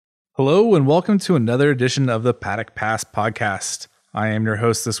Hello and welcome to another edition of the Paddock Pass podcast. I am your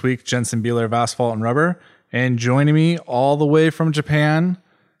host this week, Jensen Beeler of Asphalt and Rubber, and joining me all the way from Japan,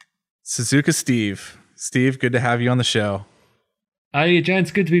 Suzuka Steve. Steve, good to have you on the show. Hi,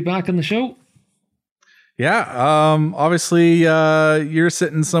 gents. Good to be back on the show. Yeah, obviously you're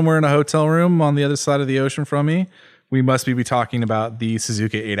sitting somewhere in a hotel room on the other side of the ocean from me. We must be talking about the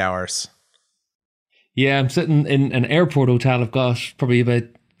Suzuka 8 Hours. Yeah, I'm sitting in an airport hotel. I've got probably about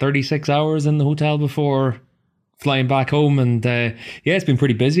 36 hours in the hotel before flying back home, and it's been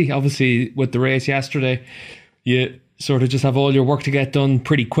pretty busy. Obviously, with the race yesterday, you sort of just have all your work to get done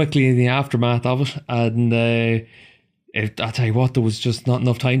pretty quickly in the aftermath of it, and I'll tell you what, there was just not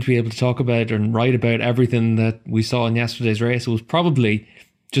enough time to be able to talk about and write about everything that we saw in yesterday's race. It was probably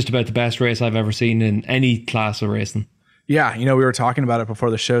just about the best race I've ever seen in any class of racing. Yeah, we were talking about it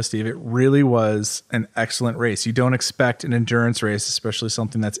before the show, Steve. It really was an excellent race. You don't expect an endurance race, especially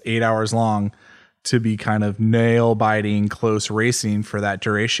something that's 8 hours long, to be kind of nail-biting, close racing for that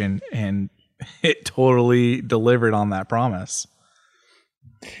duration, and it totally delivered on that promise.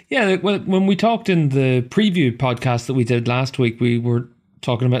 Yeah, when we talked in the preview podcast that we did last week, we were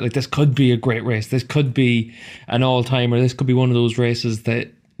talking about this could be a great race. This could be an all-timer. This could be one of those races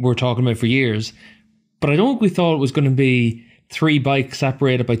that we're talking about for years. But I don't think we thought it was going to be three bikes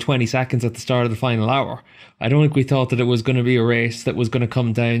separated by 20 seconds at the start of the final hour. I don't think we thought that it was going to be a race that was going to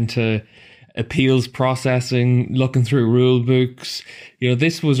come down to appeals processing, looking through rule books.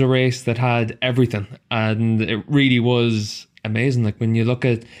 This was a race that had everything, and it really was amazing. Like, when you look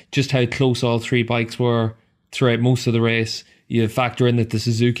at just how close all three bikes were throughout most of the race, you factor in that the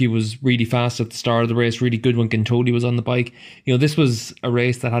Suzuki was really fast at the start of the race, really good when Gintoli was on the bike. This was a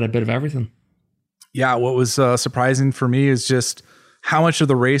race that had a bit of everything. Yeah, what was surprising for me is just how much of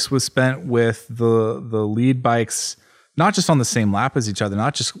the race was spent with the lead bikes, not just on the same lap as each other,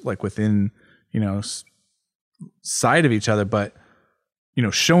 not just like within, side of each other, but,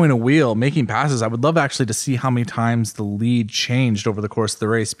 showing a wheel, making passes. I would love actually to see how many times the lead changed over the course of the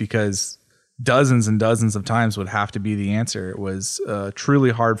race, because dozens and dozens of times would have to be the answer. It was truly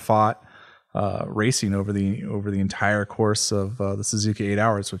hard fought racing over the entire course of the Suzuki 8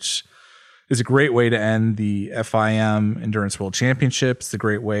 Hours, which is a great way to end the FIM Endurance World Championships. It's a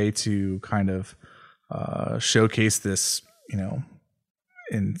great way to kind of showcase this,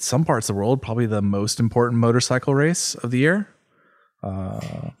 in some parts of the world, probably the most important motorcycle race of the year.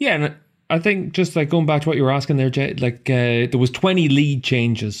 Yeah, and I think just like going back to what you were asking there, Jay, there was 20 lead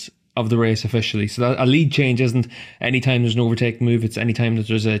changes of the race officially. So that a lead change isn't anytime there's an overtake move, it's anytime that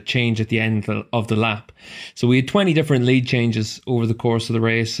there's a change at the end of the lap. So we had 20 different lead changes over the course of the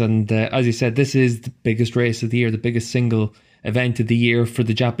race, and as you said, this is the biggest race of the year, the biggest single event of the year for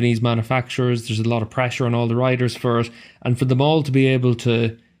the Japanese manufacturers. There's a lot of pressure on all the riders for it, and for them all to be able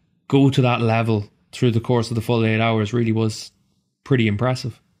to go to that level through the course of the full 8 hours really was pretty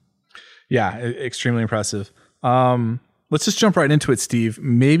impressive. Yeah, extremely impressive. Let's just jump right into it, Steve.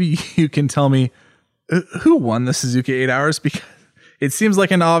 Maybe you can tell me who won the Suzuki 8 Hours, because it seems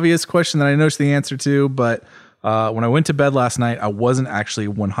like an obvious question that I know the answer to, but when I went to bed last night, I wasn't actually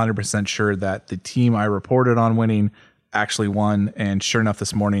 100% sure that the team I reported on winning actually won, and sure enough,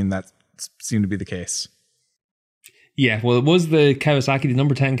 this morning that seemed to be the case. Yeah, well, it was the Kawasaki, the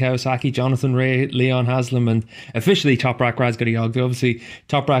number 10 Kawasaki, Jonathan Rea, Leon Haslam, and officially Toprak Razgatlioglu. Obviously,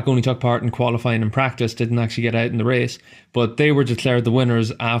 Toprak only took part in qualifying and practice, didn't actually get out in the race, but they were declared the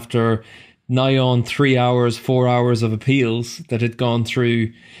winners after nigh on 3 hours, 4 hours of appeals that had gone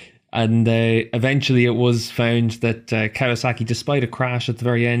through, and eventually it was found that Kawasaki, despite a crash at the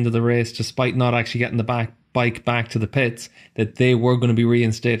very end of the race, despite not actually getting the bike back to the pits, that they were going to be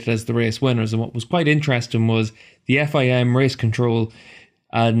reinstated as the race winners. And what was quite interesting was the FIM race control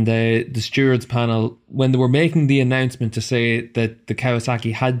and the stewards panel, when they were making the announcement to say that the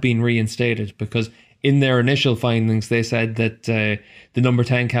Kawasaki had been reinstated, because in their initial findings they said that the number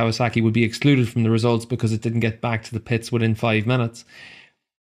 10 Kawasaki would be excluded from the results because it didn't get back to the pits within 5 minutes.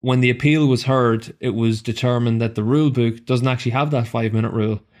 When the appeal was heard, it was determined that the rule book doesn't actually have that 5-minute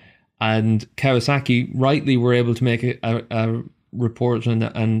rule. And Kawasaki rightly were able to make a report and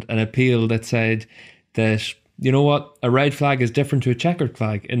an appeal that said that, you know what, a red flag is different to a checkered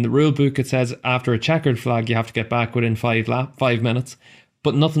flag. In the rule book, it says after a checkered flag, you have to get back within 5 minutes,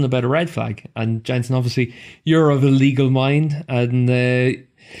 but nothing about a red flag. And Jensen, obviously, you're of a legal mind. And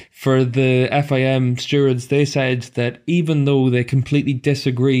for the FIM stewards, they said that even though they completely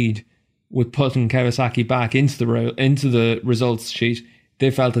disagreed with putting Kawasaki back into the results sheet, they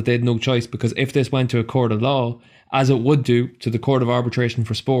felt that they had no choice, because if this went to a court of law, as it would do to the Court of Arbitration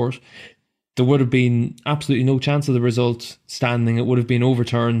for Sport, there would have been absolutely no chance of the result standing. It would have been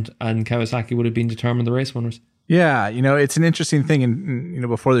overturned and Kawasaki would have been determined the race winners. Yeah, it's an interesting thing. And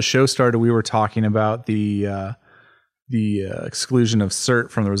before the show started, we were talking about the exclusion of cert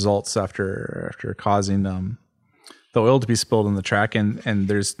from the results after causing the oil to be spilled on the track, and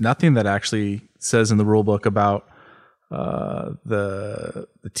there's nothing that actually says in the rule book about the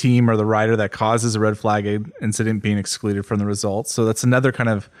team or the rider that causes a red flag incident being excluded from the results. So that's another kind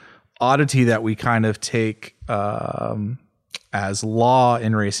of oddity that we kind of take as law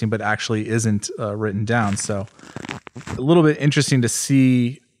in racing, but actually isn't written down. So a little bit interesting to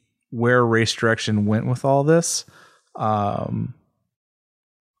see where Race Direction went with all this. I'm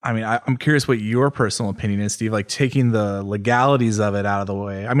curious what your personal opinion is, Steve, like taking the legalities of it out of the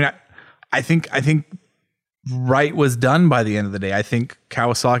way. I mean, I think right was done by the end of the day. I think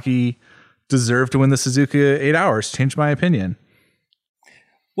Kawasaki deserved to win the Suzuka 8 Hours. Changed my opinion.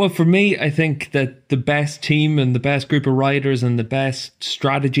 Well, for me, I think that the best team and the best group of riders and the best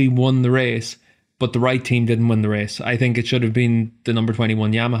strategy won the race, but the right team didn't win the race. I think it should have been the number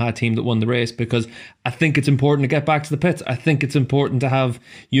 21 Yamaha team that won the race, because I think it's important to get back to the pits. I think it's important to have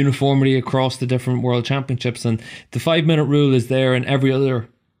uniformity across the different world championships, and the 5-minute rule is there in every other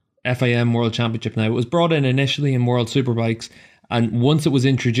FIM World Championship now. It was brought in initially in World Superbikes, and once it was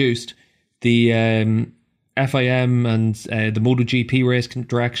introduced, the FIM and the MotoGP race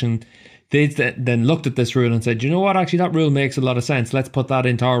direction, they then looked at this rule and said, you know what, actually that rule makes a lot of sense. Let's put that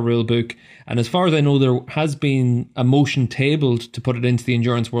into our rule book. And as far as I know, there has been a motion tabled to put it into the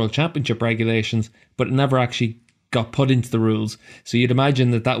Endurance World Championship regulations, but it never actually got put into the rules. So you'd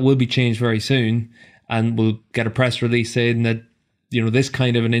imagine that will be changed very soon, and we'll get a press release saying that, this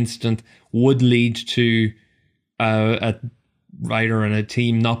kind of an incident would lead to a rider and a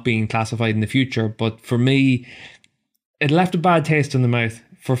team not being classified in the future. But for me, it left a bad taste in the mouth.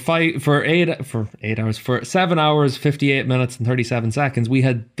 For 7 hours, 58 minutes and 37 seconds, we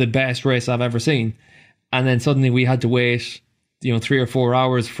had the best race I've ever seen. And then suddenly we had to wait, 3 or 4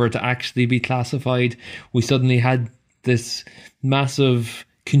 hours for it to actually be classified. We suddenly had this massive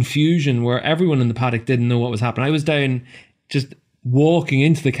confusion where everyone in the paddock didn't know what was happening. I was down just walking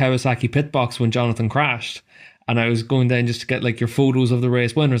into the Kawasaki pit box when Jonathan crashed, and I was going down just to get your photos of the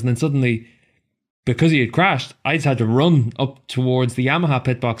race winners, and then suddenly, because he had crashed, I just had to run up towards the Yamaha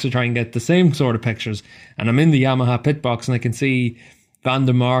pit box to try and get the same sort of pictures. And I'm in the Yamaha pit box and I can see Van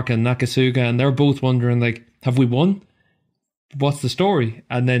der Mark and Nakasuga, and they're both wondering, have we won? What's the story?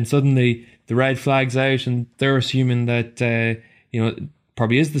 And then suddenly the red flag's out and they're assuming that, it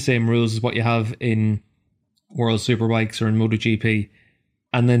probably is the same rules as what you have in World Superbikes or in MotoGP.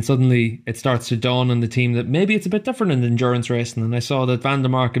 And then suddenly it starts to dawn on the team that maybe it's a bit different in endurance racing. And I saw that Van der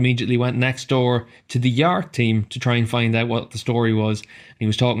Mark immediately went next door to the Yart team to try and find out what the story was. He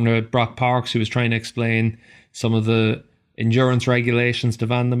was talking to Brock Parks, who was trying to explain some of the endurance regulations to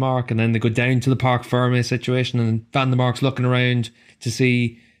Van der Mark. And then they go down to the Parc Ferme situation, and Van der Mark's looking around to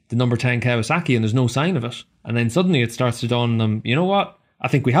see the number 10 Kawasaki, and there's no sign of it. And then suddenly it starts to dawn on them, you know what? I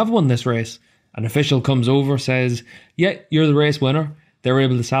think we have won this race. An official comes over, says, yeah, you're the race winner. They were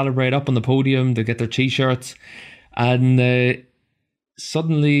able to celebrate up on the podium. They get their t-shirts. And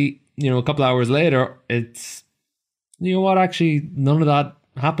suddenly, a couple hours later, it's, actually, none of that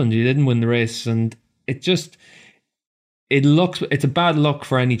happened. You didn't win the race. And it's a bad look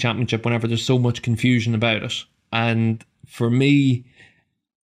for any championship whenever there's so much confusion about it. And for me,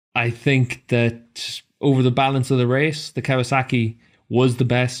 I think that over the balance of the race, the Kawasaki was the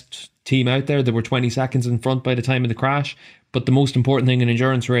best team out there. They were 20 seconds in front by the time of the crash. But the most important thing in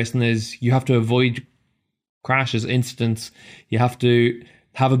endurance racing is you have to avoid crashes, incidents. You have to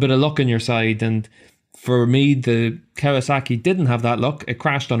have a bit of luck on your side. And for me, the Kawasaki didn't have that luck. It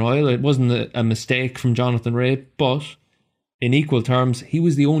crashed on oil. It wasn't a mistake from Jonathan Rea, but in equal terms, he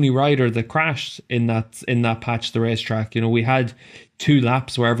was the only rider that crashed in that patch of the racetrack. We had 2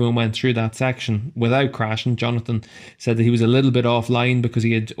 laps where everyone went through that section without crashing. Jonathan said that he was a little bit offline because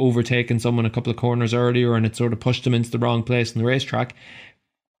he had overtaken someone a couple of corners earlier and it sort of pushed him into the wrong place in the racetrack.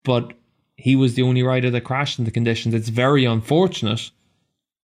 But he was the only rider that crashed in the conditions. It's very unfortunate,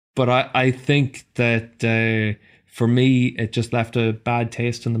 but I think that for me, it just left a bad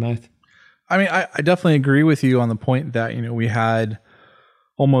taste in the mouth. I mean, I definitely agree with you on the point that, we had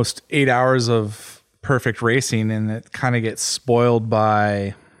almost 8 hours of perfect racing, and it kind of gets spoiled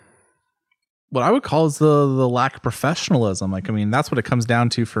by what I would call is the lack of professionalism. That's what it comes down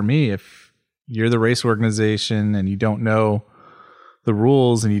to for me. If you're the race organization and you don't know the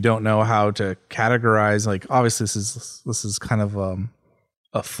rules and you don't know how to categorize, obviously this is kind of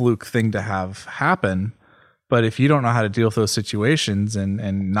a fluke thing to have happen. But if you don't know how to deal with those situations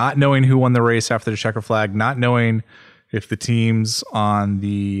and not knowing who won the race after the checker flag, not knowing if the teams on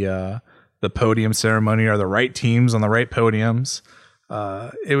the podium ceremony are the right teams on the right podiums,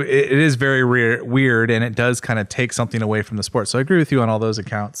 it is very weird, and it does kind of take something away from the sport. So I agree with you on all those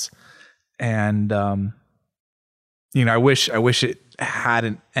accounts. And, I wish it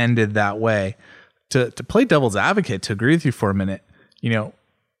hadn't ended that way. To play devil's advocate, to agree with you for a minute,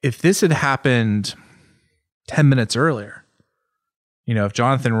 if this had happened 10 minutes earlier, if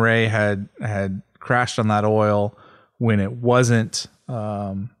Jonathan Rea had crashed on that oil when it wasn't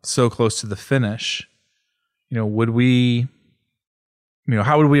so close to the finish, would we,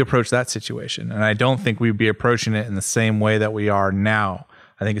 how would we approach that situation? And I don't think we'd be approaching it in the same way that we are now.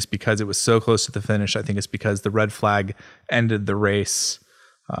 I think it's because it was so close to the finish. I think it's because the red flag ended the race,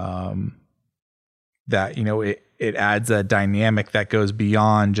 that, it adds a dynamic that goes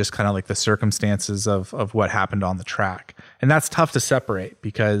beyond just kind of like the circumstances of what happened on the track. And that's tough to separate,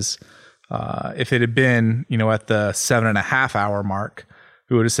 because if it had been, at the 7.5 hour mark,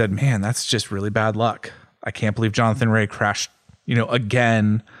 we would have said, man, that's just really bad luck. I can't believe Jonathan Rea crashed,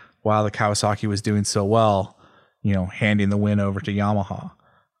 again, while the Kawasaki was doing so well, handing the win over to Yamaha.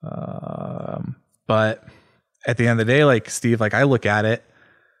 But at the end of the day, like Steve, like I look at it,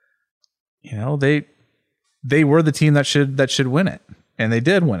 they were the team that should win it, and they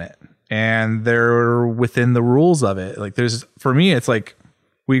did win it, and they're within the rules of it. Like for me, it's like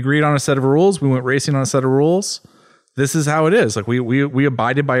we agreed on a set of rules. We went racing on a set of rules. This is how it is. Like we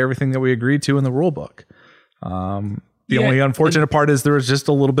abided by everything that we agreed to in the rule book. The only unfortunate part is there was just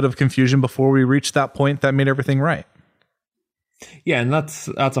a little bit of confusion before we reached that point that made everything right. Yeah, and that's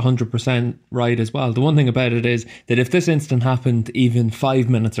 100% right as well. The one thing about it is that if this incident happened even 5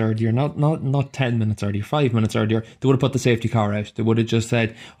 minutes earlier, not 10 minutes earlier, 5 minutes earlier, they would have put the safety car out. They would have just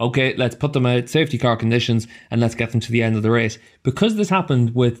said, okay, let's put them out, safety car conditions, and let's get them to the end of the race. Because this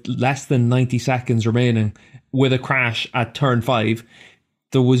happened with less than 90 seconds remaining with a crash at turn 5,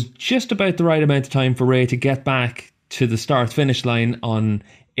 there was just about the right amount of time for Rea to get back to the start-finish line on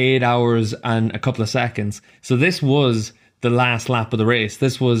 8 hours and a couple of seconds. So this was the last lap of the race.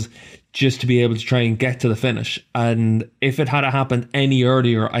 This was just to be able to try and get to the finish. And if it had happened any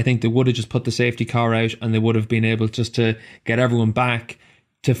earlier, I think they would have just put the safety car out and they would have been able just to get everyone back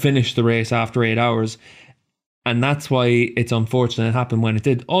to finish the race after 8 hours. And that's why it's unfortunate it happened when it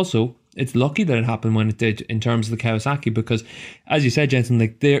did. Also, it's lucky that it happened when it did in terms of the Kawasaki, because as you said, Jensen,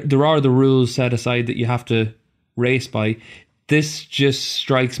 like there are the rules set aside that you have to race by. This just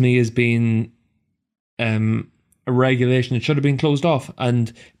strikes me as being a regulation that should have been closed off,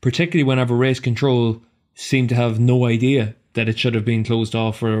 and particularly whenever race control seemed to have no idea that it should have been closed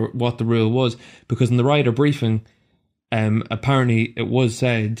off or what the rule was, because in the rider briefing, apparently it was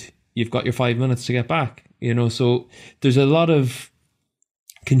said you've got your 5 minutes to get back. So there's a lot of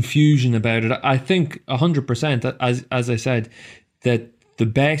confusion about it. I think 100% that, as I said, that the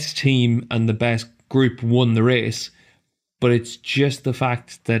best team and the best group won the race, but it's just the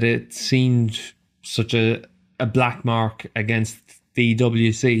fact that it seemed such a black mark against the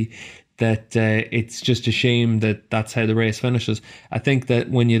WC that it's just a shame that that's how the race finishes. I think that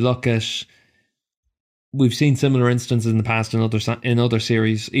when you look at, we've seen similar instances in the past in other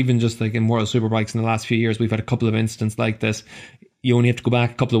series, even just like in World Superbikes in the last few years, we've had a couple of instances like this. You only have to go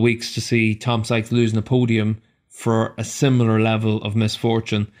back a couple of weeks to see Tom Sykes losing a podium for a similar level of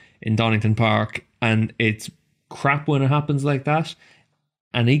misfortune in Donington Park, and it's crap when it happens like that.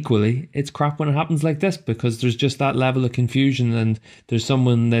 And equally, it's crap when it happens like this, because there's just that level of confusion, and there's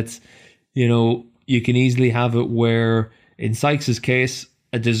someone that's, you can easily have it where in Sykes' case,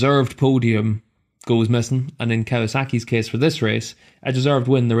 a deserved podium goes missing, and in Kawasaki's case for this race, a deserved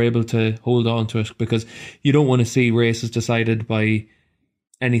win, they're able to hold on to it, because you don't want to see races decided by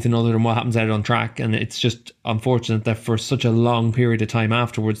anything other than what happens out on track. And it's just unfortunate that for such a long period of time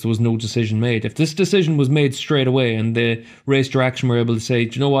afterwards there was no decision made. If this decision was made straight away and the race direction were able to say,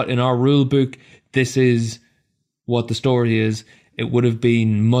 do you know what, in our rule book this is what the story is, it would have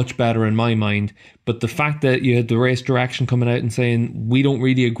been much better in my mind. But the fact that you had the race direction coming out and saying we don't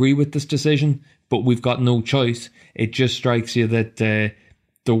really agree with this decision, but we've got no choice, it just strikes you that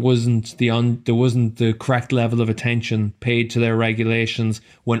there wasn't the correct level of attention paid to their regulations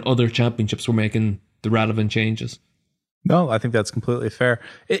when other championships were making the relevant changes. No, I think that's completely fair.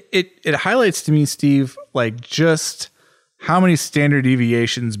 It highlights to me, Steve, like just how many standard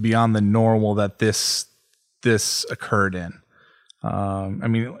deviations beyond the normal that this occurred in. I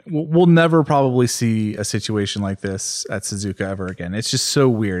mean, we'll never probably see a situation like this at Suzuka ever again. It's just so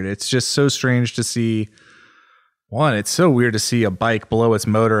weird. It's just so strange to see One, it's so weird to see a bike blow its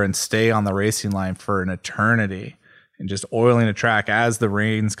motor and stay on the racing line for an eternity and just oiling a track as the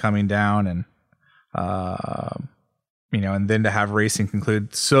rain's coming down, and and then to have racing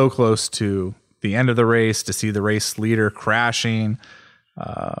conclude so close to the end of the race, to see the race leader crashing. If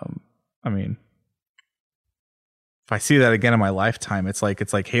I see that again in my lifetime, it's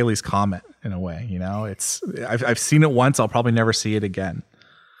like Halley's Comet in a way. I've seen it once. I'll probably never see it again.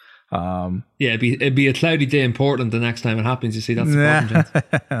 It'd be a cloudy day in Portland the next time it happens. You see, that's the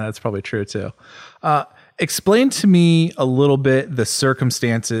That's probably true too. Explain to me a little bit the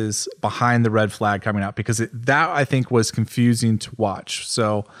circumstances behind the red flag coming out, because that I think was confusing to watch.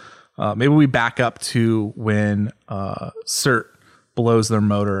 So maybe we back up to when CERT blows their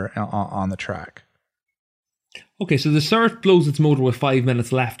motor on the track. Okay, so the CERT blows its motor with 5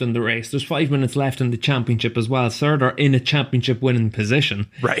 minutes left in the race. There's 5 minutes left in the championship as well. CERT are in a championship winning position.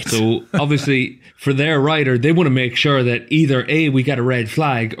 Right. So obviously for their rider, they want to make sure that either A, we get a red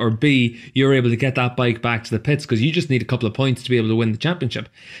flag, or B, you're able to get that bike back to the pits, because you just need a couple of points to be able to win the championship.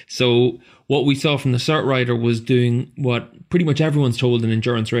 So what we saw from the CERT rider was doing what pretty much everyone's told in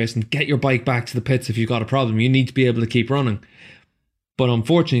endurance racing: get your bike back to the pits if you've got a problem. You need to be able to keep running. But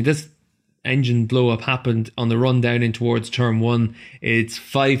unfortunately, this engine blow up happened on the run down in towards turn 1. It's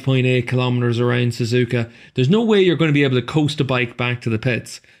 5.8 kilometers around Suzuka. There's no way you're going to be able to coast a bike back to the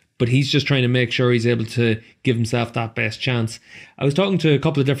pits, but he's just trying to make sure he's able to give himself that best chance. I was talking to a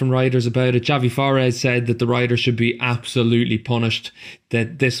couple of different riders about it. Xavi Fares said that the rider should be absolutely punished,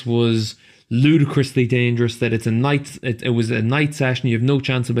 that this was ludicrously dangerous, that it was a night session. You have no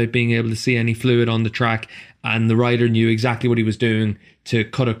chance about being able to see any fluid on the track, and the rider knew exactly what he was doing. To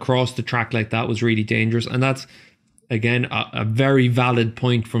cut across the track like that was really dangerous. And that's, again, a very valid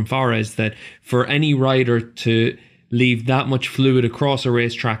point from Fares, that for any rider to leave that much fluid across a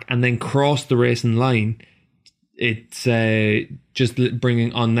racetrack and then cross the racing line, it's just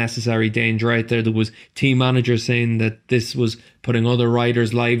bringing unnecessary danger out there. There was team managers saying that this was putting other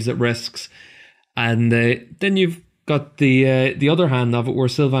riders' lives at risks. And then you've got the other hand of it, where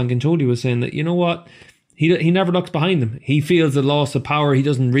Sylvain Guintoli was saying that, you know what, he never looks behind him. He feels the loss of power. He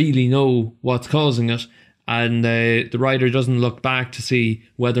doesn't really know what's causing it. And the rider doesn't look back to see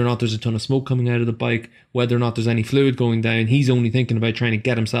whether or not there's a ton of smoke coming out of the bike, whether or not there's any fluid going down. He's only thinking about trying to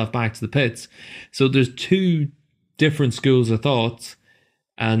get himself back to the pits. So there's two different schools of thoughts.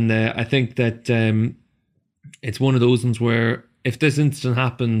 And I think that it's one of those ones where if this incident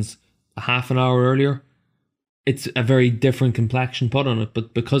happens a half an hour earlier, it's a very different complexion put on it.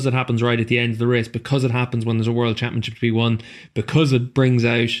 But because it happens right at the end of the race, because it happens when there's a world championship to be won, because it brings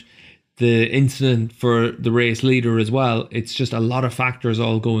out the incident for the race leader as well, it's just a lot of factors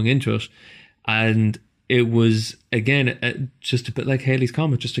all going into it. And it was, again, just a bit like Halley's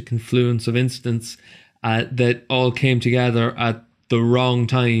Comet, just a confluence of incidents that all came together at the wrong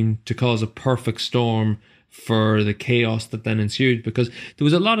time to cause a perfect storm for the chaos that then ensued, because there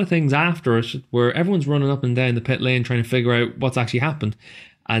was a lot of things after it where everyone's running up and down the pit lane trying to figure out what's actually happened.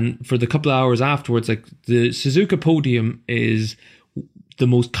 And for the couple of hours afterwards, like, the Suzuka podium is the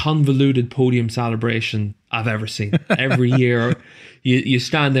most convoluted podium celebration I've ever seen. Every year you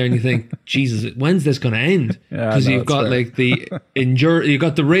stand there and you think, Jesus, when's this going to end? Because you've got like you've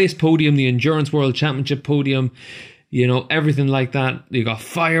got the race podium, the Endurance World Championship podium, everything like that. You've got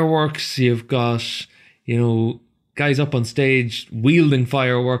fireworks, you've got, guys up on stage wielding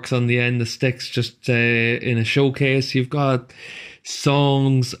fireworks on the end of sticks, just in a showcase. You've got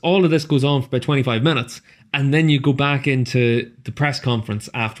songs. All of this goes on for about 25 minutes. And then you go back into the press conference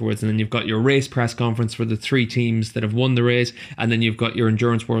afterwards, and then you've got your race press conference for the 3 teams that have won the race, and then you've got your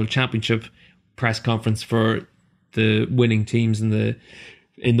Endurance World Championship press conference for the winning teams in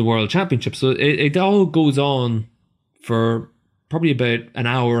the World Championship. So it all goes on for probably about an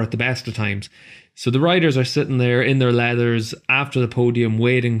hour at the best of times. So the riders are sitting there in their leathers after the podium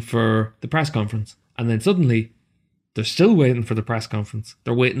waiting for the press conference, and then suddenly they're still waiting for the press conference.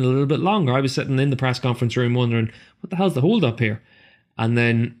 They're waiting a little bit longer. I was sitting in the press conference room wondering, what the hell's the hold up here? And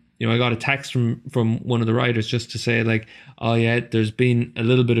then, I got a text from one of the riders just to say, like, oh yeah, there's been a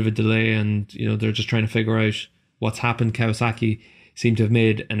little bit of a delay, and, they're just trying to figure out what's happened. Kawasaki seem to have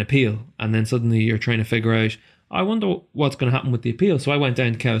made an appeal. And then suddenly you're trying to figure out, I wonder what's going to happen with the appeal. So I went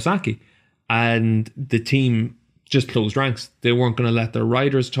down to Kawasaki, and the team just closed ranks. They weren't going to let their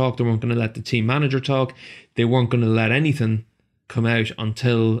riders talk. They weren't going to let the team manager talk. They weren't going to let anything come out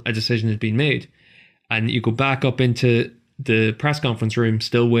until a decision had been made. And you go back up into the press conference room,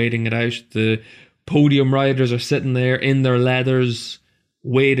 still waiting it out. The podium riders are sitting there in their leathers,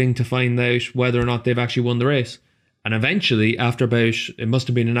 waiting to find out whether or not they've actually won the race. And eventually, after about, it must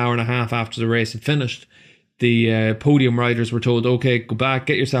have been an hour and a half after the race had finished, the podium riders were told, okay, go back,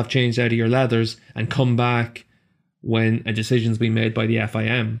 get yourself changed out of your leathers and come back when a decision's been made by the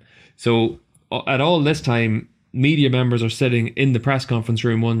FIM. So at all this time, media members are sitting in the press conference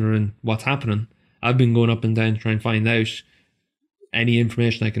room wondering what's happening. I've been going up and down to try and find out any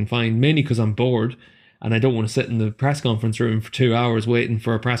information I can find, mainly because I'm bored and I don't want to sit in the press conference room for 2 hours waiting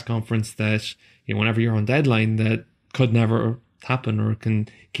for a press conference that, you know, whenever you're on deadline, that could never happen or can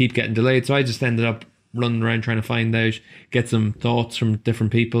keep getting delayed. So I just ended up running around trying to find out, get some thoughts from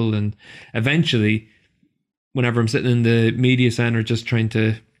different people, and eventually, whenever I'm sitting in the media center just trying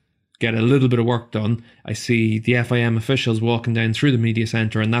to get a little bit of work done, I see the FIM officials walking down through the media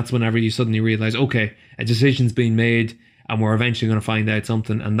center, and that's whenever you suddenly realize, okay, a decision's been made and we're eventually going to find out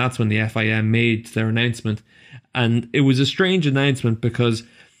something. And that's when the FIM made their announcement. And it was a strange announcement because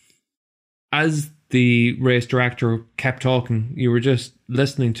as the race director kept talking, you were just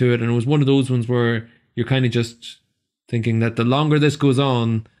listening to it, and it was one of those ones where you're kind of just thinking that the longer this goes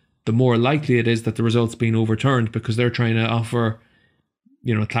on, the more likely it is that the result's being overturned, because they're trying to offer,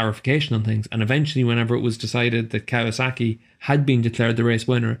 you know, clarification on things. And eventually, whenever it was decided that Kawasaki had been declared the race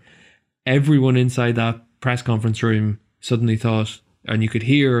winner, everyone inside that press conference room suddenly thought, and you could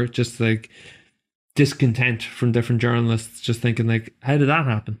hear just like discontent from different journalists just thinking like, how did that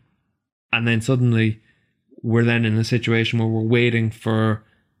happen? And then suddenly we're then in a situation where we're waiting for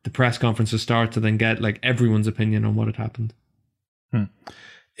the press conference to start to then get like everyone's opinion on what had happened.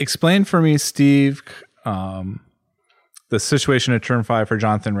 Explain for me, Steve, the situation at turn 5 for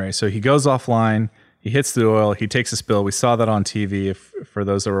Jonathan Rea. So he goes offline, he hits the oil, he takes a spill. We saw that on TV for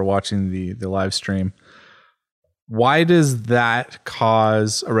those that were watching the live stream. Why does that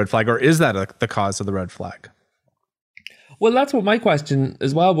cause a red flag, or is that the cause of the red flag? Well, that's what my question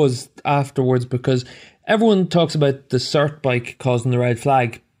as well was afterwards, because everyone talks about the CERT bike causing the red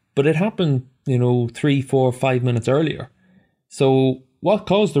flag, but it happened, 3, 4, 5 minutes earlier. So what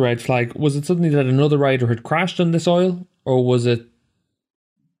caused the red flag? Was it suddenly that another rider had crashed on this oil, or was it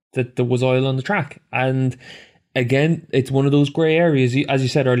that there was oil on the track? And again, it's one of those grey areas. As you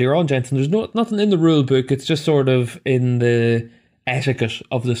said earlier on, Jensen, there's nothing in the rule book. It's just sort of in the etiquette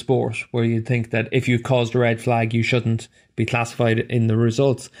of the sport, where you'd think that if you've caused a red flag, you shouldn't be classified in the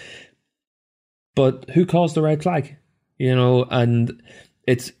results. But who caused the red flag? And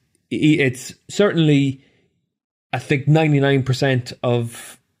it's certainly, I think 99%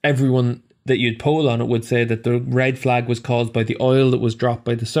 of everyone that you'd poll on it would say that the red flag was caused by the oil that was dropped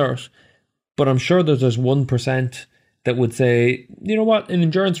by the CERT. But I'm sure that there's 1% that would say, you know what, in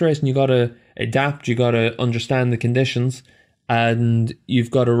endurance racing, you got to adapt, you got to understand the conditions, and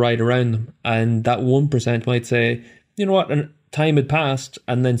you've got to ride around them. And that 1% might say, you know what, and time had passed,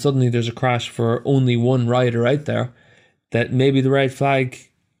 and then suddenly there's a crash for only one rider out there, that maybe the red flag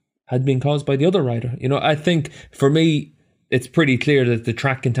had been caused by the other rider. I think for me, it's pretty clear that the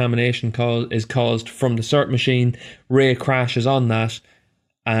track contamination is caused from the CERT machine. Rea crashes on that.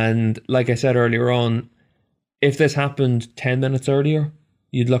 And like I said earlier on, if this happened 10 minutes earlier,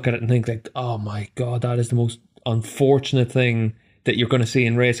 you'd look at it and think like, oh my God, that is the most unfortunate thing that you're going to see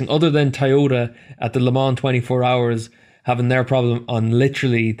in racing, other than Toyota at the Le Mans 24 hours having their problem on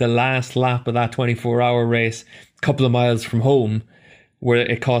literally the last lap of that 24-hour race, a couple of miles from home, where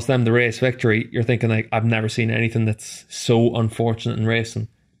it cost them the race victory. You're thinking like, I've never seen anything that's so unfortunate in racing.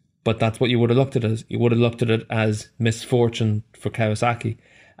 But that's what you would have looked at it as. You would have looked at it as misfortune for Kawasaki.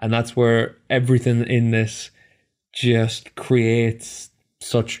 And that's where everything in this just creates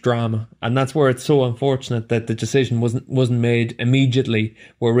such drama. And that's where it's so unfortunate that the decision wasn't made immediately,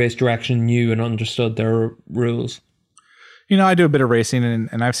 where Race Direction knew and understood their rules. I do a bit of racing,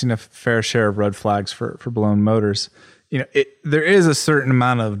 and I've seen a fair share of red flags for blown motors. There is a certain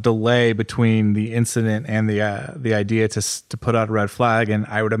amount of delay between the incident and the idea to put out a red flag, and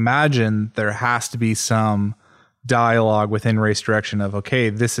I would imagine there has to be some dialogue within Race Direction of, okay,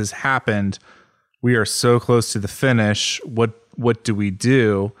 this has happened, we are so close to the finish, what do we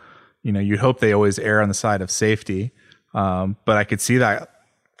do? You'd hope they always err on the side of safety, but I could see that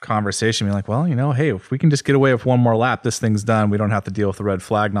conversation being like, well, hey, if we can just get away with one more lap, this thing's done, we don't have to deal with the red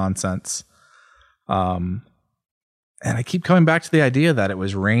flag nonsense. And I keep coming back to the idea that it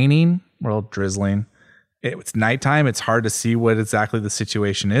was raining, well, drizzling. It's nighttime. It's hard to see what exactly the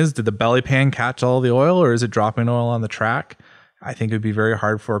situation is. Did the belly pan catch all the oil, or is it dropping oil on the track? I think it would be very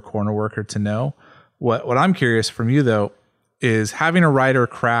hard for a corner worker to know. What I'm curious from you, though, is having a rider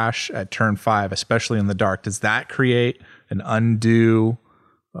crash at turn 5, especially in the dark, does that create an undue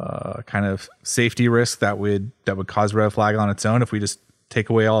kind of safety risk that would cause red flag on its own if we just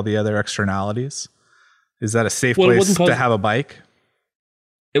take away all the other externalities? Is that a safe place to have a bike?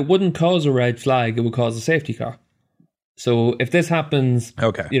 it wouldn't cause a red flag, it would cause a safety car. So if this happens,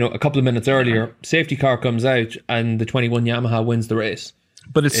 Okay. a couple of minutes earlier, safety car comes out and the 21 Yamaha wins the race.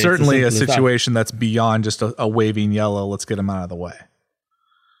 But it's certainly as a simple as that. situation that's beyond just a waving yellow. Let's get him out of the way.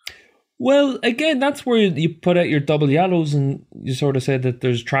 Well, again, that's where you put out your double yellows and you sort of said that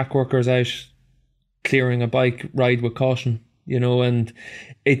there's track workers out clearing a bike ride with caution, and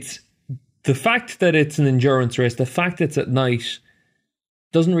it's the fact that it's an endurance race, the fact it's at night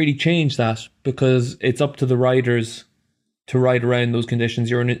doesn't really change that, because it's up to the riders to ride around those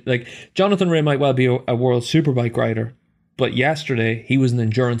conditions. Like Jonathan Rea might well be a world superbike rider, but yesterday he was an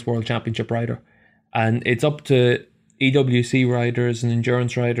endurance world championship rider, and it's up to EWC riders and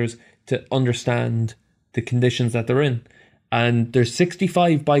endurance riders to understand the conditions that they're in. And there's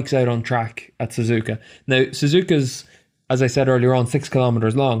 65 bikes out on track at Suzuka. Now, Suzuka's, as I said earlier on, 6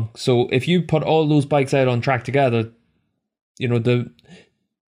 kilometers long. So if you put all those bikes out on track together,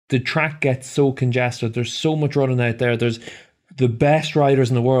 the track gets so congested. There's so much running out there. There's the best riders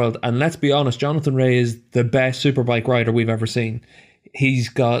in the world. And let's be honest, Jonathan Rea is the best superbike rider we've ever seen. He's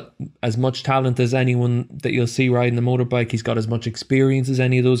got as much talent as anyone that you'll see riding a motorbike. He's got as much experience as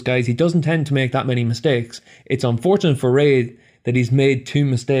any of those guys. He doesn't tend to make that many mistakes. It's unfortunate for Rea that he's made 2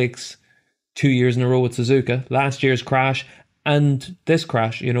 mistakes 2 years in a row with Suzuka. Last year's crash and this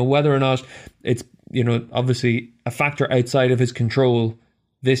crash. Whether or not it's, obviously a factor outside of his control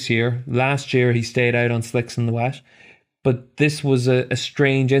this year. Last year he stayed out on slicks in the wet. But this was a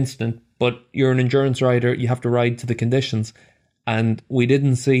strange incident. But you're an endurance rider. You have to ride to the conditions. And we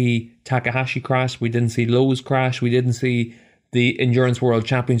didn't see Takahashi crash. We didn't see Lowe's crash. We didn't see the Endurance World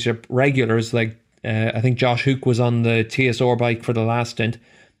Championship regulars. Like I think Josh Hook was on the TSR bike for the last stint.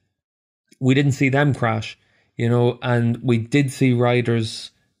 We didn't see them crash, and we did see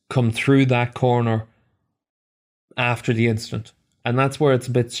riders come through that corner after the incident. And that's where it's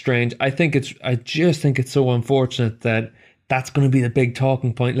a bit strange. I just think it's so unfortunate that that's going to be the big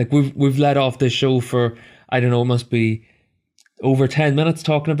talking point. Like we've let off this show for, I don't know, it must be over 10 minutes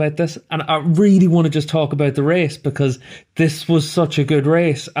talking about this, and I really want to just talk about the race, because this was such a good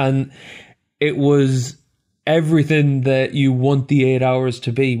race and it was everything that you want the 8 hours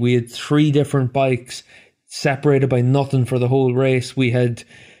to be. We had 3 different bikes separated by nothing for the whole race. We had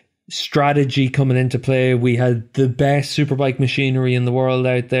strategy coming into play. We had the best superbike machinery in the world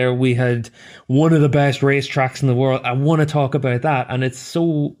out there. We had one of the best racetracks in the world. I want to talk about that, and it's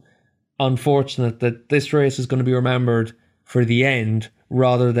so unfortunate that this race is going to be remembered for the end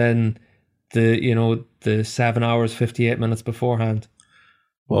rather than the 7 hours 58 minutes beforehand.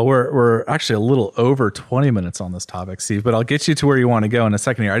 Well, we're actually a little over 20 minutes on this topic, Steve, but I'll get you to where you want to go in a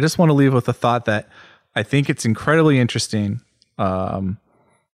second here. I just want to leave with the thought that I think it's incredibly interesting that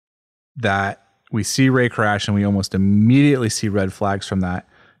we see Rea crash and we almost immediately see red flags from that.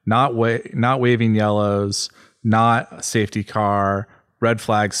 Not waving yellows, not a safety car, red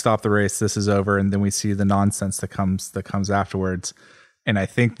flags, stop the race, this is over, and then we see the nonsense that comes afterwards. And I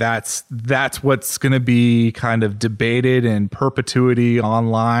think that's what's going to be kind of debated in perpetuity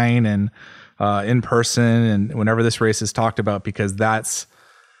online and in person, and whenever this race is talked about, because that's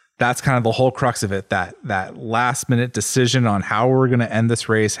kind of the whole crux of it. That last minute decision on how we're going to end this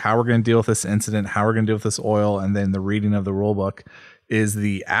race, how we're going to deal with this incident, how we're going to deal with this oil, and then the reading of the rule book is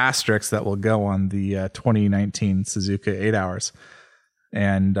the asterisk that will go on the 2019 Suzuka 8 hours.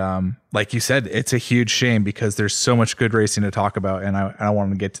 And like you said, it's a huge shame because there's so much good racing to talk about, and I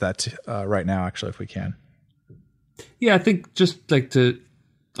want to get to that right now, actually, if we can. Yeah, I think just like to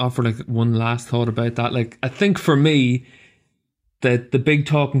offer like one last thought about that. Like, I think for me that the big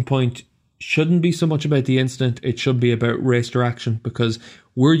talking point shouldn't be so much about the incident; it should be about race direction, because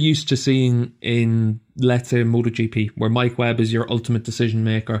we're used to seeing in, let's say, MotoGP, where Mike Webb is your ultimate decision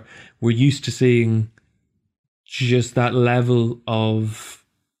maker. We're used to seeing just that level of,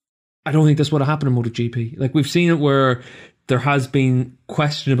 I don't think this would have happened in MotoGP. Like, we've seen it where there has been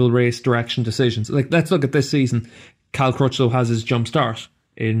questionable race direction decisions. Like, let's look at this season. Cal Crutchlow has his jump start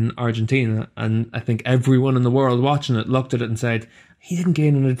in Argentina, and I think everyone in the world watching it looked at it and said, he didn't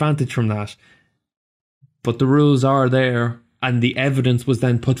gain an advantage from that. But the rules are there, and the evidence was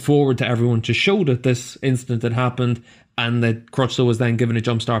then put forward to everyone to show that this incident had happened, and that Crutchlow was then given a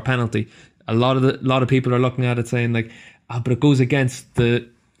jump start penalty. A lot of people are looking at it saying like, but it goes against the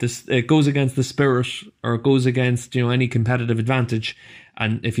spirit, or it goes against any competitive advantage.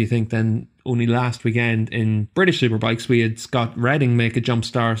 And if you think, then only last weekend in British Superbikes we had Scott Redding make a jump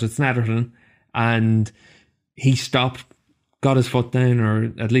start at Snetterton, and he stopped, got his foot down,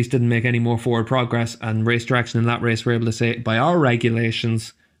 or at least didn't make any more forward progress, and race direction in that race were able to say, by our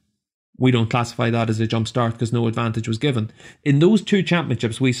regulations, we don't classify that as a jump start because no advantage was given. In those two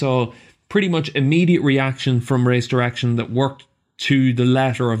championships, we saw pretty much immediate reaction from Race Direction that worked to the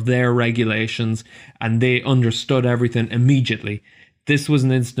letter of their regulations, and they understood everything immediately. This was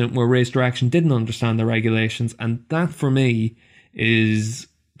an incident where Race Direction didn't understand the regulations, and that for me is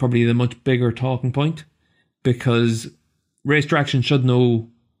probably the much bigger talking point, because Race Direction should know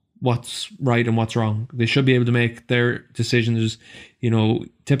what's right and what's wrong. They should be able to make their decisions.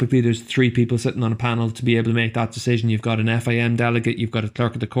 Typically there's 3 people sitting on a panel to be able to make that decision. You've got an FIM delegate, you've got a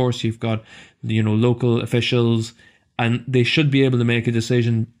clerk of the course, you've got local officials, and they should be able to make a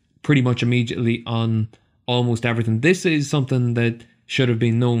decision pretty much immediately on almost everything. This is something that should have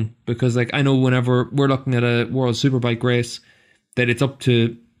been known, because I know whenever we're looking at a World Superbike race, that it's up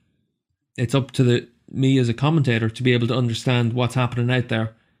to me as a commentator to be able to understand what's happening out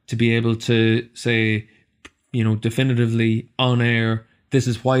there, to be able to say, definitively on air, this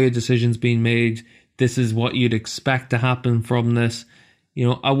is why a decision's being made, this is what you'd expect to happen from this.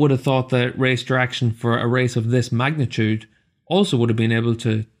 I would have thought that Race Direction for a race of this magnitude also would have been able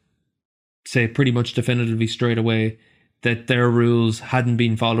to say pretty much definitively straight away that their rules hadn't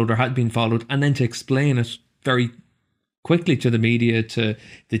been followed or had been followed, and then to explain it very quickly to the media, to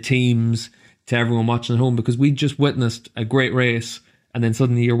the teams, to everyone watching at home, because we just witnessed a great race and then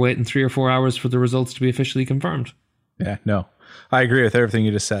suddenly you're waiting 3 or 4 hours for the results to be officially confirmed. Yeah, no, I agree with everything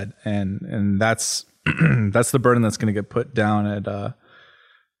you just said. And that's, that's the burden that's going to get put down at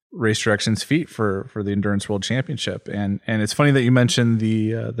Race Direction's feet for the Endurance World Championship. And it's funny that you mentioned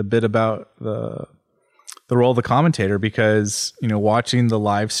the bit about the role of the commentator, because, watching the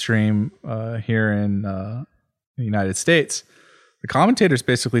live stream here in the United States, the commentators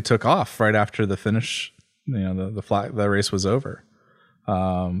basically took off right after the finish. The race was over.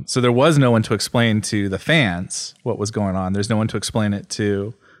 So there was no one to explain to the fans what was going on. There's no one to explain it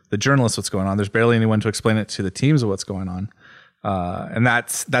to the journalists what's going on. There's barely anyone to explain it to the teams of what's going on. And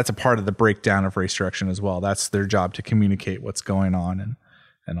that's a part of the breakdown of Race Direction as well. That's their job, to communicate what's going on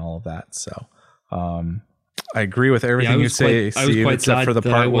and all of that. So I agree with everything you say, Steve, except for the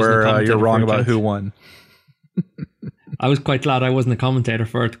part where you're wrong about who won. I was quite glad I wasn't a commentator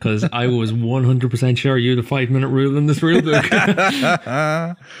for it, because I was 100% sure you had a 5-minute rule in this rule book.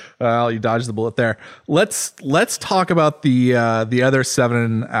 Well, you dodged the bullet there. Let's talk about the other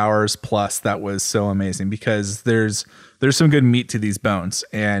 7 hours plus that was so amazing, because there's some good meat to these bones.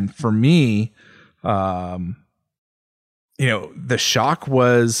 And for me, the shock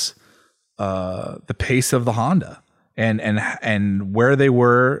was the pace of the Honda and where they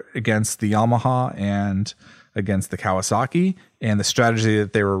were against the Yamaha and against the Kawasaki, and the strategy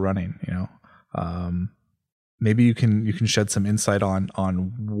that they were running. Maybe you can shed some insight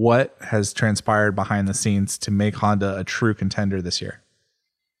on what has transpired behind the scenes to make Honda a true contender this year.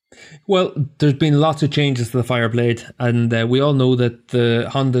 Well, there's been lots of changes to the Fireblade, and we all know that the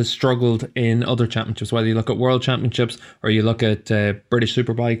Honda struggled in other championships, whether you look at World Championships or you look at British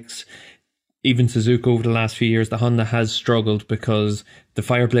Superbikes, even Suzuka over the last few years. The Honda has struggled because the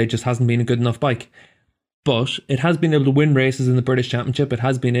Fireblade just hasn't been a good enough bike. But it has been able to win races in the British Championship. It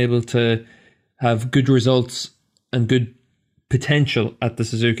has been able to have good results and good potential at the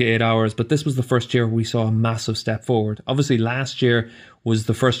Suzuka 8 Hours. But this was the first year we saw a massive step forward. Obviously, last year was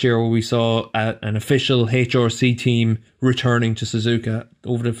the first year where we saw an official HRC team returning to Suzuka.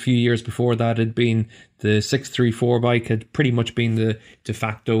 Over the few years before that, had been the 634 bike had pretty much been the de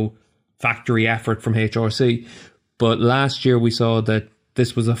facto factory effort from HRC. But last year we saw that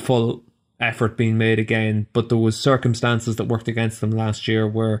this was a full effort being made again, but there was circumstances that worked against them last year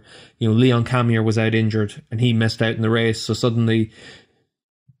where Leon Camier was out injured and he missed out in the race, so suddenly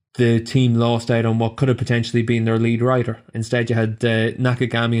the team lost out on what could have potentially been their lead rider. Instead you had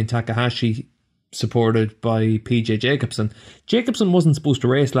Nakagami and Takahashi supported by PJ Jacobsen. Jacobsen wasn't supposed to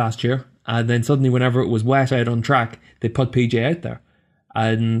race last year, and then suddenly whenever it was wet out on track they put PJ out there,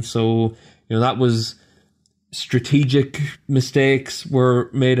 and so that was strategic mistakes were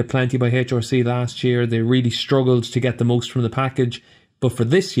made aplenty by HRC last year. They really struggled to get the most from the package. But for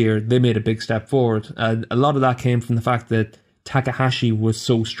this year, they made a big step forward. And a lot of that came from the fact that Takahashi was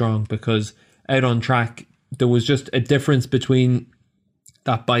so strong, because out on track, there was just a difference between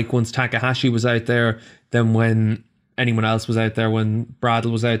that bike once Takahashi was out there than when anyone else was out there. When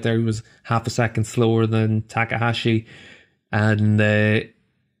Bradl was out there, he was half a second slower than Takahashi. And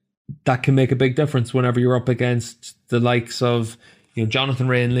that can make a big difference whenever you're up against the likes of Jonathan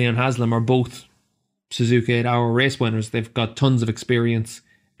Rea and Leon Haslam are both Suzuka 8 Hour race winners. They've got tons of experience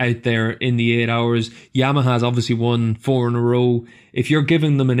out there in the 8 Hours. Yamaha's obviously won 4 in a row. If you're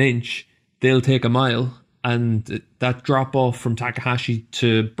giving them an inch, they'll take a mile. and that drop off from Takahashi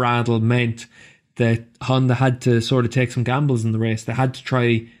to Bradl meant that Honda had to sort of take some gambles in the race. They had to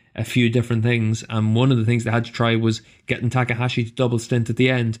try a few different things, and one of the things they had to try was getting Takahashi to double stint at the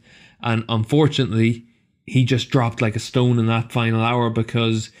end, and unfortunately he just dropped like a stone in that final hour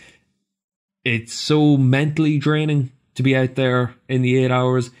because it's so mentally draining to be out there in the 8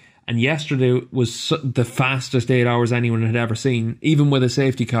 hours. And yesterday was the fastest 8 hours anyone had ever seen. Even with a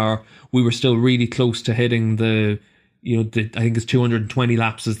safety car, we were still really close to hitting I think it's 220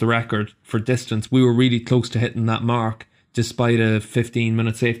 laps is the record for distance. We were really close to hitting that mark despite a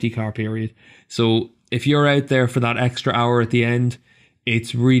 15-minute safety car period. So if you're out there for that extra hour at the end,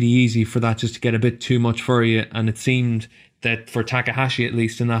 it's really easy for that just to get a bit too much for you. And it seemed that for Takahashi, at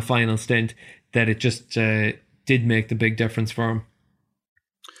least in that final stint, that it just did make the big difference for him.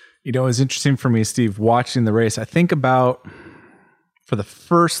 You know, it's interesting for me, Steve, watching the race. I think about for the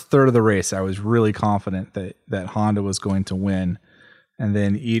first third of the race, I was really confident that Honda was going to win. And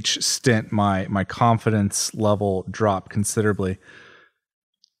then each stint, my confidence level dropped considerably.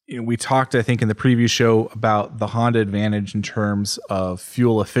 You know, we talked, I think, in the preview show about the Honda advantage in terms of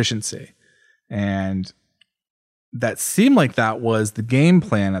fuel efficiency. And that seemed like that was the game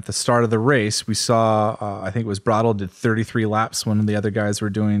plan at the start of the race. We saw, I think it was Bradl did 33 laps when the other guys were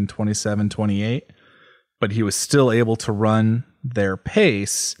doing 27, 28. But he was still able to run their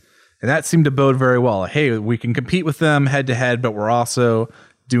pace. And that seemed to bode very well. Hey, we can compete with them head to head, but we're also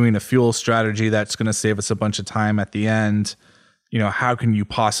doing a fuel strategy that's going to save us a bunch of time at the end. You know, how can you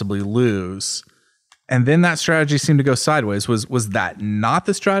possibly lose? And then that strategy seemed to go sideways. Was that not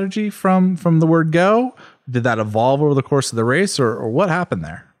the strategy from the word go? Did that evolve over the course of the race, or what happened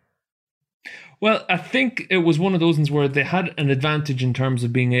there? Well, I think it was one of those ones where they had an advantage in terms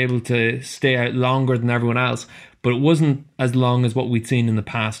of being able to stay out longer than everyone else, but it wasn't as long as what we'd seen in the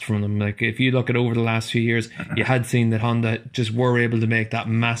past from them. Like, if you look at over the last few years, you had seen that Honda just were able to make that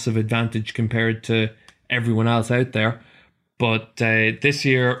massive advantage compared to everyone else out there. But this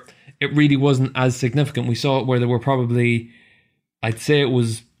year, it really wasn't as significant. We saw it where they were probably, I'd say it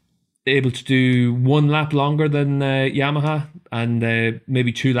was able to do 1 lap longer than Yamaha and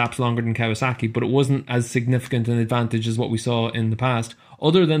maybe 2 laps longer than Kawasaki, but it wasn't as significant an advantage as what we saw in the past.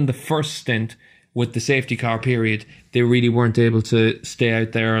 Other than the first stint with the safety car period, they really weren't able to stay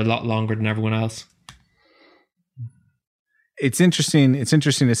out there a lot longer than everyone else. It's interesting. It's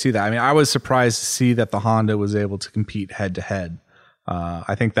interesting to see that. I mean, I was surprised to see that the Honda was able to compete head to head.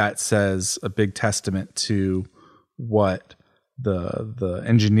 I think that says a big testament to what the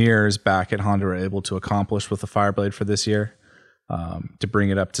engineers back at Honda are able to accomplish with the Fireblade for this year, to bring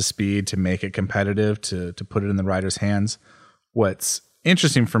it up to speed, to make it competitive, to put it in the riders' hands. What's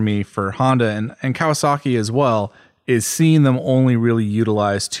interesting for me for Honda and Kawasaki as well is seeing them only really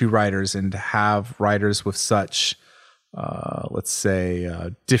utilize 2 riders and to have riders with such, let's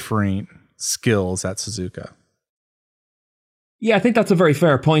say, differing skills at Suzuka. Yeah, I think that's a very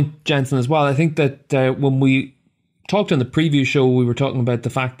fair point, Jensen, as well. I think that when we talked on the preview show, we were talking about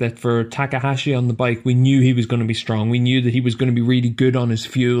the fact that for Takahashi on the bike, we knew he was going to be strong. We knew that he was going to be really good on his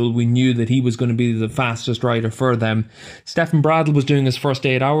fuel. We knew that he was going to be the fastest rider for them. Stefan Bradl was doing his first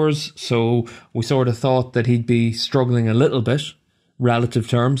 8 hours, so we sort of thought that he'd be struggling a little bit, relative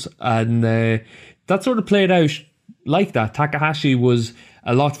terms, and that sort of played out like that. Takahashi was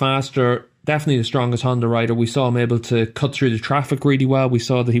a lot faster, definitely the strongest Honda rider. We saw him able to cut through the traffic really well. We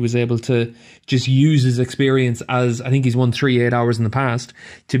saw that he was able to just use his experience, as I think he's won 3 8 hours in the past,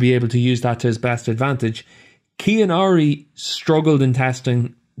 to be able to use that to his best advantage. Kianari struggled in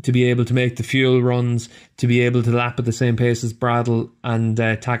testing to be able to make the fuel runs, to be able to lap at the same pace as Bradl and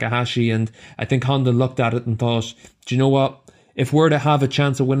Takahashi. And I think Honda looked at it and thought, do you know what? If we're to have a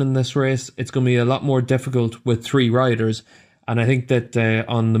chance of winning this race, it's going to be a lot more difficult with 3 riders. And I think that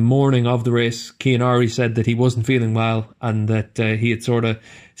on the morning of the race, Kianari said that he wasn't feeling well and that he had sort of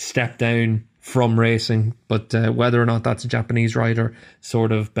stepped down from racing. But whether or not that's a Japanese rider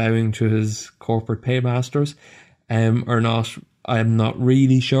sort of bowing to his corporate paymasters or not, I'm not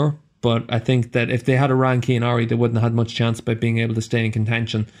really sure. But I think that if they had a ran Kianari, they wouldn't have had much chance by being able to stay in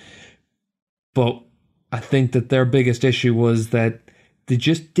contention. But I think that their biggest issue was that they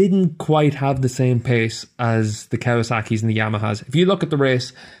just didn't quite have the same pace as the Kawasaki's and the Yamahas. If you look at the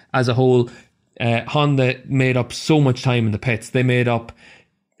race as a whole, Honda made up so much time in the pits. They made up,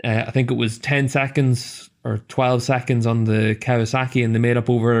 I think it was 10 seconds or 12 seconds on the Kawasaki, and they made up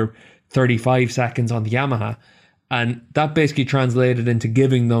over 35 seconds on the Yamaha. And that basically translated into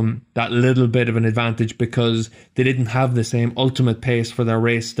giving them that little bit of an advantage because they didn't have the same ultimate pace for their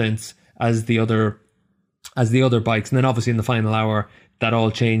race stints as the other bikes. And then obviously in the final hour, that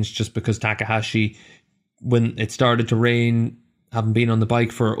all changed just because Takahashi when it started to rain, having been on the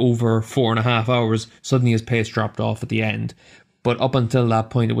bike for over 4.5 hours, suddenly his pace dropped off at the end. But up until that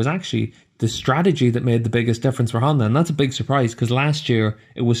point, it was actually the strategy that made the biggest difference for Honda. And that's a big surprise, because last year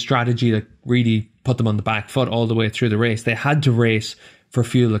it was strategy that really put them on the back foot all the way through the race. They had to race for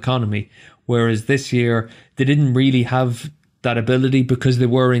fuel economy. Whereas this year, they didn't really have that ability because they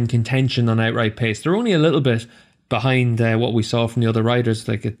were in contention on outright pace. They're only a little bit behind what we saw from the other riders,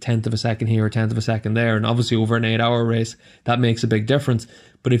 like a tenth of a second here, a tenth of a second there. And obviously over an 8-hour race, that makes a big difference.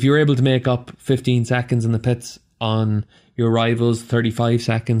 But if you're able to make up 15 seconds in the pits on your rivals, 35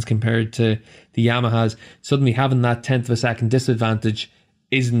 seconds compared to the Yamahas, suddenly having that tenth of a second disadvantage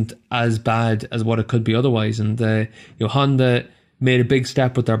isn't as bad as what it could be otherwise. And Honda made a big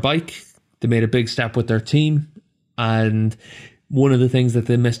step with their bike. They made a big step with their team. And one of the things that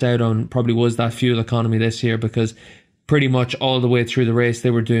they missed out on probably was that fuel economy this year, because pretty much all the way through the race they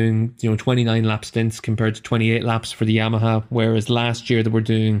were doing 29 lap stints compared to 28 laps for the Yamaha, whereas last year they were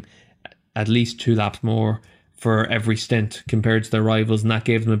doing at least 2 laps more for every stint compared to their rivals, and that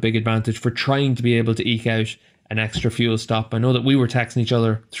gave them a big advantage for trying to be able to eke out an extra fuel stop. I know that we were texting each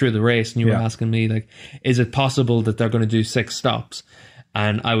other through the race and you were asking me, like, is it possible that they're going to do 6 stops?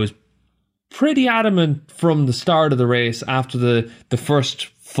 And I was pretty adamant from the start of the race after the first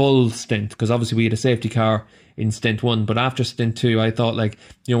full stint, because obviously we had a safety car in stint 1, but after stint 2 I thought, like,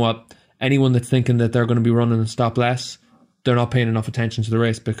 you know what, anyone that's thinking that they're going to be running and stop less, they're not paying enough attention to the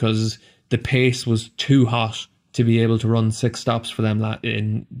race, because the pace was too hot to be able to run 6 stops for them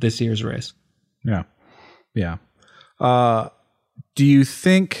in this year's race. Yeah. Do you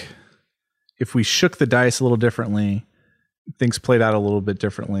think if we shook the dice a little differently, things played out a little bit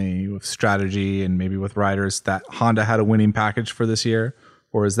differently with strategy and maybe with riders, that Honda had a winning package for this year?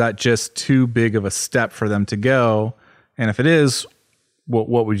 Or is that just too big of a step for them to go? And if it is, what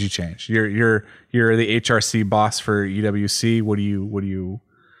would you change? You're the HRC boss for EWC. What do you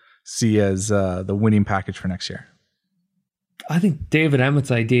see as the winning package for next year? I think David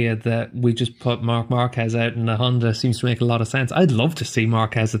Emmett's idea that we just put Marc Marquez out in the Honda seems to make a lot of sense. I'd love to see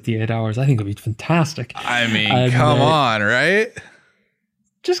Marquez at the 8 hours. I think it'd be fantastic. I mean, come on, right?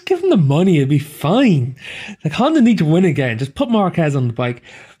 Just give him the money, it'd be fine. Like, Honda need to win again. Just put Marquez on the bike.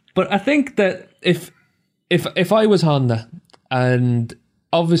 But I think that if I was Honda, and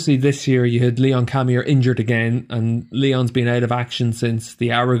obviously this year you had Leon Camier injured again, and Leon's been out of action since the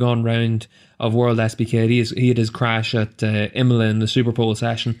Aragon round of World SBK. He had his crash at Imola in the Superpole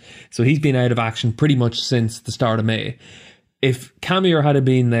session, so he's been out of action pretty much since the start of May. If Camier had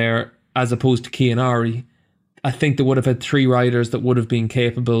been there as opposed to Kianari, I think they would have had 3 riders that would have been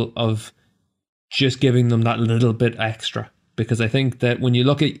capable of just giving them that little bit extra. Because I think that when you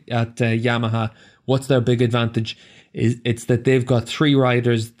look at Yamaha, what's their big advantage? It's that they've got 3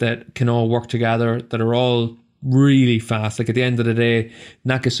 riders that can all work together, that are all really fast. Like, at the end of the day,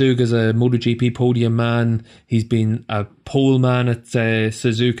 Nakasuga's a MotoGP podium man. He's been a pole man at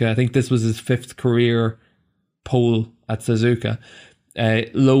Suzuka. I think this was his 5th career pole at Suzuka.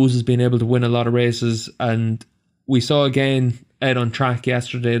 Lowe's has been able to win a lot of races, and we saw again out on track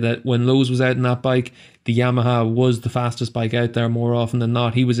yesterday that when Lowe's was out on that bike, the Yamaha was the fastest bike out there more often than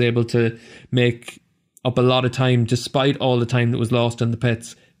not. He was able to make up a lot of time despite all the time that was lost in the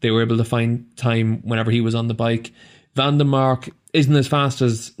pits. They were able to find time whenever he was on the bike. Van der Mark isn't as fast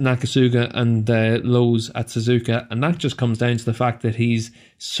as Nakasuga and Lowe's at Suzuka, and that just comes down to the fact that he's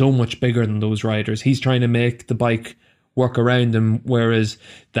so much bigger than those riders. He's trying to make the bike work around him, whereas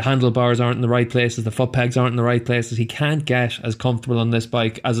the handlebars aren't in the right places, the foot pegs aren't in the right places. He can't get as comfortable on this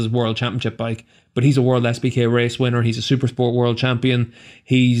bike as his World Championship bike, but he's a World SBK race winner. He's a Supersport World Champion.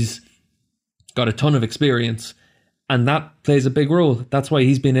 He's got a ton of experience, and that plays a big role. That's why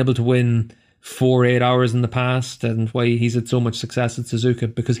he's been able to win 4 8 hours in the past, and why he's had so much success at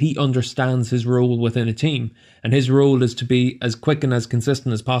Suzuka, because he understands his role within a team, and his role is to be as quick and as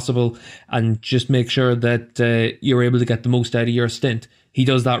consistent as possible and just make sure that you're able to get the most out of your stint. He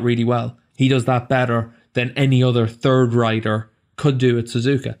does that really well. He does that better than any other third rider could do at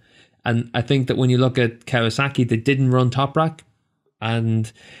Suzuka. And I think that when you look at Kawasaki, they didn't run Toprak,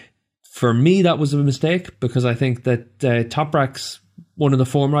 and for me that was a mistake, because I think that Toprak's one of the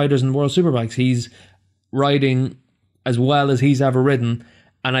form riders in World Superbikes. He's riding as well as he's ever ridden,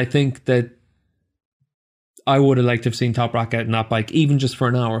 and I think that I would have liked to have seen Toprak out on that bike, even just for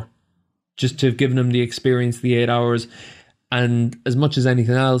an hour, just to have given him the experience, the 8 hours. And as much as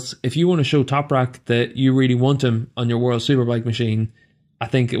anything else, if you want to show Toprak that you really want him on your World Superbike machine, I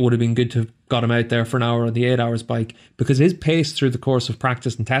think it would have been good to have got him out there for an hour on the 8 hours bike, because his pace through the course of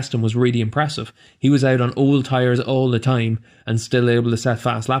practice and testing was really impressive. He was out on old tyres all the time and still able to set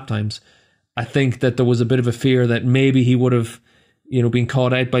fast lap times. I think that there was a bit of a fear that maybe he would have, been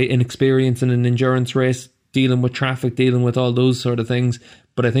caught out by inexperience in an endurance race, dealing with traffic, dealing with all those sort of things.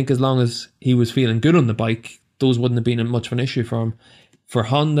 But I think as long as he was feeling good on the bike, those wouldn't have been much of an issue for him. For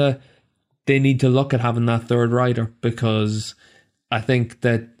Honda, they need to look at having that third rider, because I think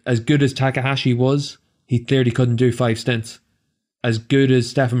that as good as Takahashi was, he clearly couldn't do 5 stints. As good as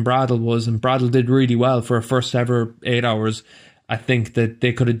Stefan Bradl was, and Bradl did really well for a first ever 8 hours, I think that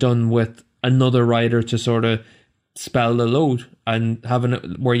they could have done with another rider to sort of spell the load, and having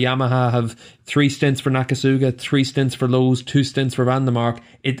it where Yamaha have 3 stints for Nakasuga, 3 stints for Lowe's, 2 stints for Van der Mark.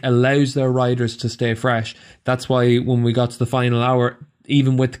 It allows their riders to stay fresh. That's why when we got to the final hour,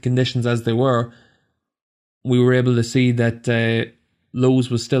 even with the conditions as they were, we were able to see that Lowe's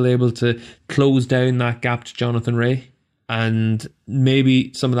was still able to close down that gap to Jonathan Rea. And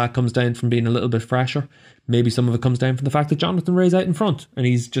maybe some of that comes down from being a little bit fresher. Maybe some of it comes down from the fact that Jonathan Rea's out in front and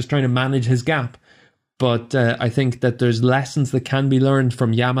he's just trying to manage his gap. But I think that there's lessons that can be learned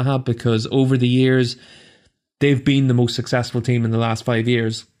from Yamaha, because over the years, they've been the most successful team in the last 5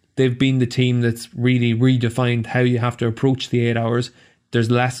 years. They've been the team that's really redefined how you have to approach the 8 hours. There's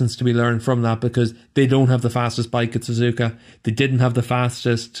lessons to be learned from that, because they don't have the fastest bike at Suzuka. They didn't have the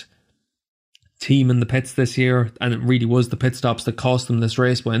fastest team in the pits this year, and it really was the pit stops that cost them this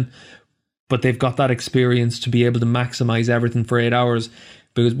race win. But they've got that experience to be able to maximize everything for 8 hours.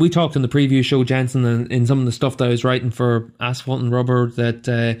 Because we talked in the preview show, Jensen, and in some of the stuff that I was writing for Asphalt and Rubber, that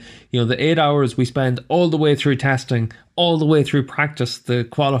the 8 hours we spend all the way through testing, all the way through practice, the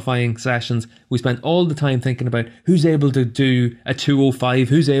qualifying sessions, we spent all the time thinking about who's able to do a 205,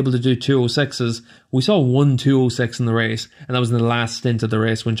 who's able to do 206s. We saw one 206 in the race, and that was in the last stint of the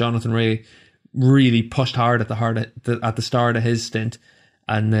race when Jonathan Rea really pushed hard at the start of his stint.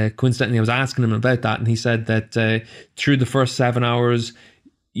 And coincidentally, I was asking him about that, and he said that through the first 7 hours,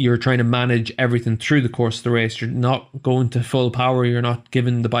 you're trying to manage everything through the course of the race. You're not going to full power. You're not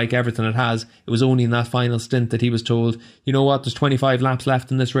giving the bike everything it has. It was only in that final stint that he was told, you know what, there's 25 laps left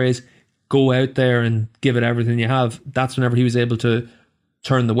in this race. Go out there and give it everything you have. That's whenever he was able to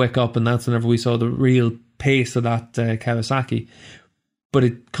turn the wick up, and that's whenever we saw the real pace of that Kawasaki. But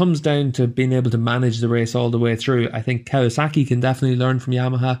it comes down to being able to manage the race all the way through. I think Kawasaki can definitely learn from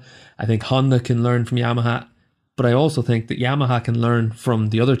Yamaha. I think Honda can learn from Yamaha. But I also think that Yamaha can learn from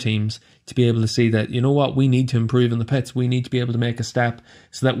the other teams to be able to see that, you know what, we need to improve in the pits. We need to be able to make a step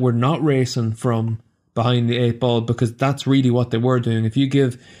so that we're not racing from behind the 8 ball, because that's really what they were doing. If you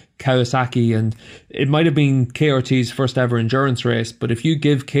give Kawasaki, and it might have been KRT's first ever endurance race, but if you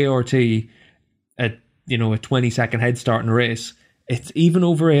give KRT a 20-second head start in a race, it's even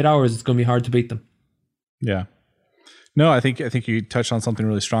over 8 hours, it's going to be hard to beat them. Yeah. No, I think you touched on something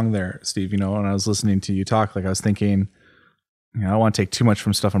really strong there, Steve. When I was listening to you talk, I was thinking, I don't want to take too much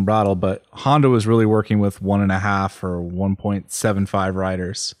from Stefan Bradl, but Honda was really working with 1.5 or 1.75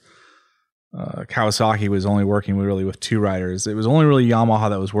 riders. Kawasaki was only working with 2 riders. It was only really Yamaha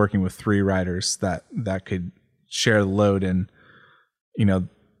that was working with 3 riders that could share the load. And,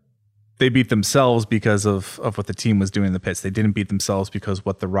 they beat themselves because of what the team was doing in the pits. They didn't beat themselves because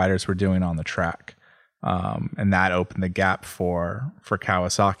what the riders were doing on the track. And that opened the gap for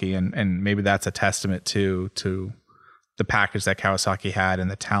Kawasaki. And maybe that's a testament to the package that Kawasaki had and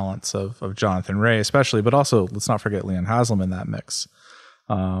the talents of Jonathan Rea especially, but also let's not forget Leon Haslam in that mix.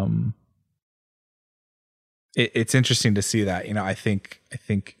 It's interesting to see that. I think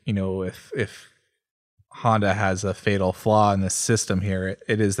if Honda has a fatal flaw in this system here,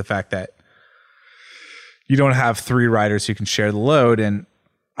 it is the fact that you don't have 3 riders who can share the load. And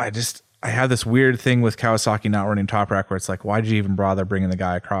I have this weird thing with Kawasaki not running Top Rack where it's like, why did you even bother bringing the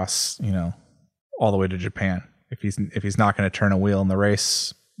guy across, all the way to Japan? If he's not going to turn a wheel in the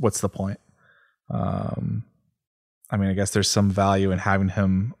race, what's the point? I guess there's some value in having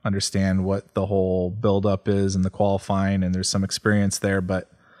him understand what the whole buildup is and the qualifying, and there's some experience there. But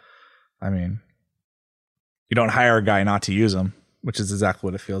you don't hire a guy not to use him, which is exactly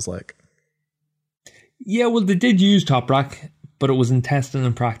what it feels like. Yeah, well, they did use Top Rack, but it was in testing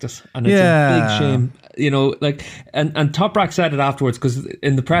and practice, and it's a big shame, and Top Rack said it afterwards, because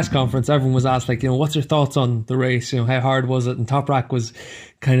in the press conference everyone was asked, what's your thoughts on the race, how hard was it? And Top Rack was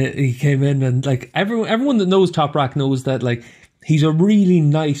he came in, and everyone that knows Top Rack knows that he's a really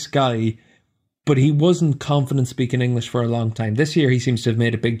nice guy, but he wasn't confident speaking English for a long time. This year he seems to have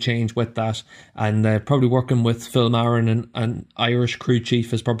made a big change with that, and probably working with Phil Marin and an Irish crew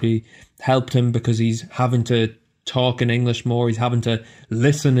chief has probably helped him, because he's having to talk in English more, he's having to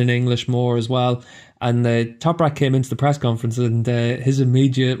listen in English more as well. And Top Rack came into the press conference, and his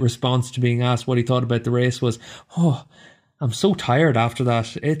immediate response to being asked what he thought about the race was, I'm so tired after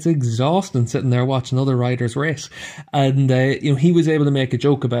that. It's exhausting sitting there watching other riders race. And, he was able to make a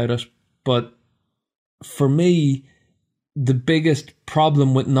joke about it. But for me, the biggest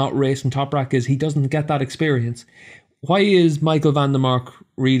problem with not racing Toprak is he doesn't get that experience. Why is Michael van der Mark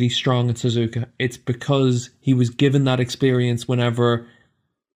really strong at Suzuka? It's because he was given that experience whenever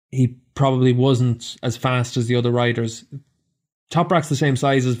he probably wasn't as fast as the other riders. Toprak's the same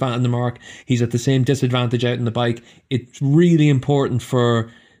size as Van der Mark. He's at the same disadvantage out in the bike. It's really important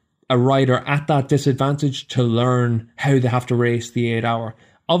for a rider at that disadvantage to learn how they have to race the 8 hour.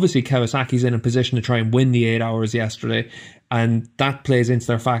 Obviously, Kawasaki's in a position to try and win the 8 hours yesterday, and that plays into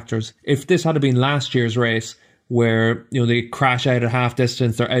their factors. If this had been last year's race, where they crash out at half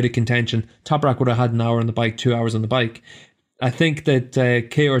distance, they're out of contention, Toprak would have had an hour on the bike, 2 hours on the bike. I think that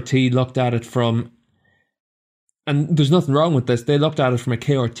KRT looked at it from, and there's nothing wrong with this, they looked at it from a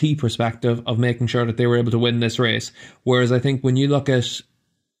KRT perspective of making sure that they were able to win this race. Whereas I think when you look at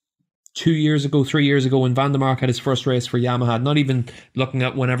 3 years ago, when Van der Mark had his first race for Yamaha, not even looking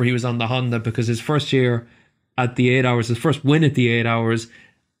at whenever he was on the Honda, because his first year at the 8 hours, his first win at the 8 hours,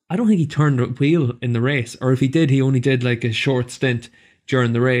 I don't think he turned a wheel in the race. Or if he did, he only did like a short stint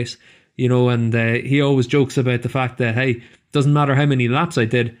during the race. And he always jokes about the fact that, hey, doesn't matter how many laps I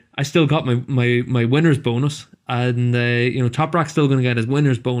did, I still got my winner's bonus. And, Toprak's still going to get his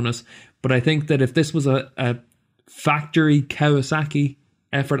winner's bonus. But I think that if this was a factory Kawasaki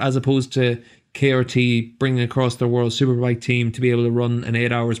effort as opposed to KRT bringing across their World Superbike team to be able to run an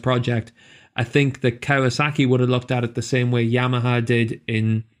 8 hours project, I think that Kawasaki would have looked at it the same way Yamaha did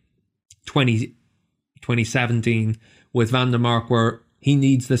in 2017 with Van der Mark, where he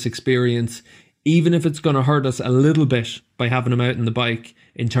needs this experience, even if it's going to hurt us a little bit by having him out in the bike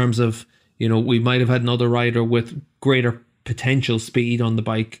in terms of, we might have had another rider with greater potential speed on the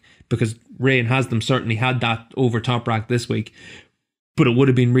bike, because Ray and Haslam certainly had that over Toprak this week. But it would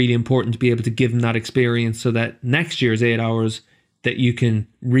have been really important to be able to give him that experience so that next year's 8 hours that you can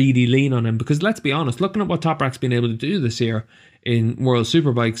really lean on him. Because let's be honest, looking at what Toprak's been able to do this year in World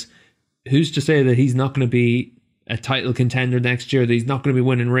Superbikes, who's to say that he's not going to be a title contender next year, that he's not going to be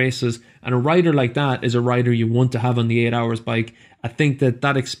winning races? And a rider like that is a rider you want to have on the 8 hours bike. I think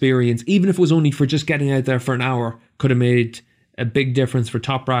that experience, even if it was only for just getting out there for an hour, could have made a big difference for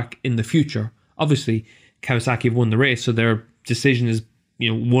Toprak in the future. Obviously, Kawasaki have won the race, so their decision is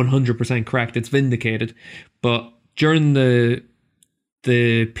 100% correct. It's vindicated. But during the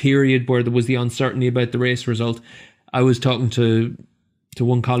period where there was the uncertainty about the race result, I was talking to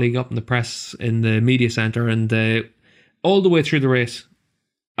one colleague up in the press in the media centre, and all the way through the race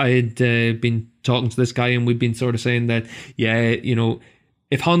I had been talking to this guy, and we'd been sort of saying that,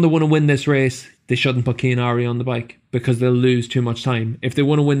 if Honda want to win this race, they shouldn't put Kianari on the bike because they'll lose too much time. If they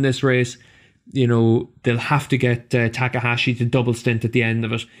want to win this race, they'll have to get Takahashi to double stint at the end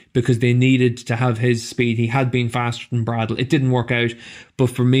of it because they needed to have his speed. He had been faster than Bradl. It didn't work out, but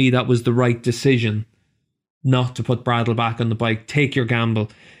for me, that was the right decision not to put Bradl back on the bike. Take your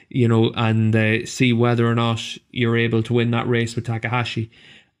gamble, and see whether or not you're able to win that race with Takahashi.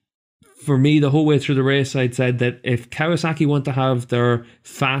 For me, the whole way through the race, I'd said that if Kawasaki want to have their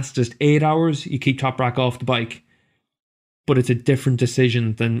fastest 8 hours, you keep Toprak off the bike. But it's a different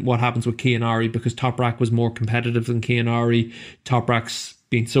decision than what happens with Kianari, because Toprak was more competitive than Kianari. Toprak's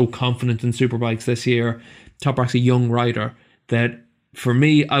been so confident in Superbikes this year. Toprak's a young rider that, for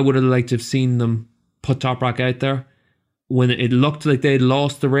me, I would have liked to have seen them put Toprak out there. When it looked like they'd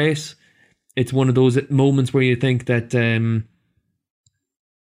lost the race, it's one of those moments where you think that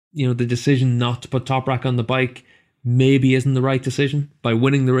the decision not to put Toprak on the bike maybe isn't the right decision. By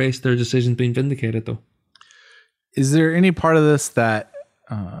winning the race, their decision's been vindicated, though. Is there any part of this that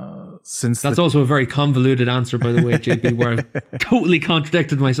since that's also a very convoluted answer, by the way, JP, where I've totally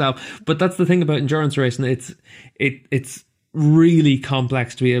contradicted myself? But that's the thing about endurance racing. It's really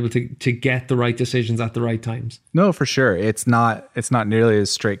complex to be able to get the right decisions at the right times. No, for sure. It's not nearly as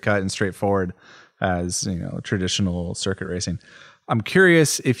straight cut and straightforward as traditional circuit racing. I'm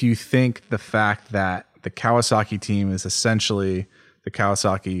curious if you think the fact that the Kawasaki team is essentially the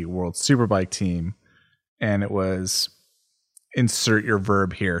Kawasaki World Superbike team, and it was, insert your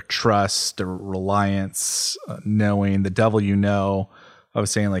verb here, trust, reliance, knowing, the devil I was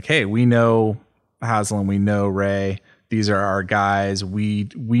saying like, hey, we know Haslam, we know Ray, these are our guys, we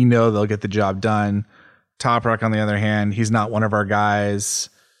know they'll get the job done. Toprak, on the other hand, he's not one of our guys.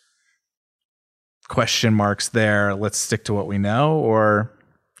 Question marks there. Let's stick to what we know, or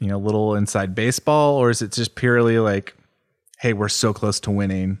little inside baseball, or is it just purely like, hey, we're so close to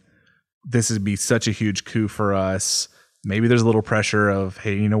winning, this would be such a huge coup for us. Maybe there's a little pressure of,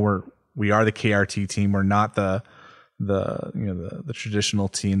 hey, we are the KRT team. We're not the the traditional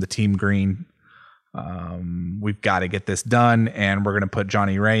team, the team green. We've got to get this done, and we're going to put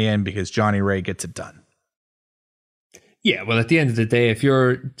Johnny Ray in because Johnny Ray gets it done. Yeah, well, at the end of the day, if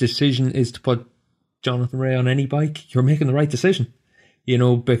your decision is to put Jonathan Ray on any bike, you're making the right decision.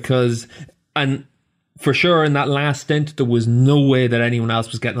 Because, and for sure in that last stint, there was no way that anyone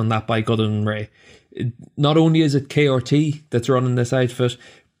else was getting on that bike other than Ray. Not only is it KRT that's running this outfit,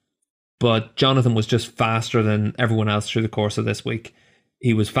 but Jonathan was just faster than everyone else through the course of this week.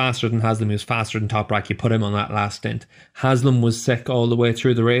 He was faster than Haslam. He was faster than Toprak. You put him on that last stint. Haslam was sick all the way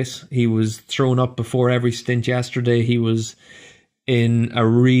through the race. He was thrown up before every stint yesterday. He was in a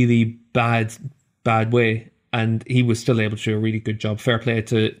really bad way, and he was still able to do a really good job. Fair play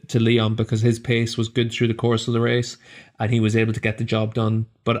to Leon, because his pace was good through the course of the race, and he was able to get the job done.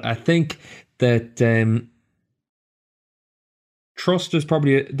 But I think that trust is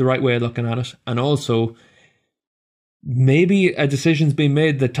probably the right way of looking at it, and also maybe a decision's been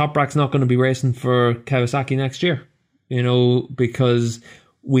made that Toprak's not going to be racing for Kawasaki next year, because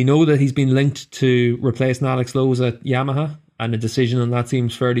we know that he's been linked to replacing Alex Lowes at Yamaha, and a decision on that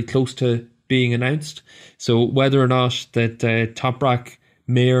seems fairly close to being announced. So whether or not that Toprak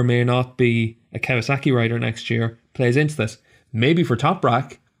may or may not be a Kawasaki rider next year plays into this. Maybe for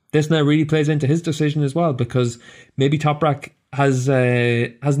Toprak, this now really plays into his decision as well, because maybe Toprak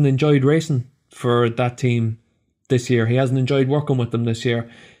hasn't enjoyed racing for that team this year. He hasn't enjoyed working with them this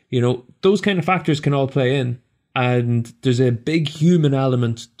year. Those kind of factors can all play in, and there's a big human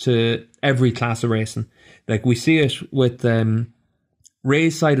element to every class of racing. Like we see it with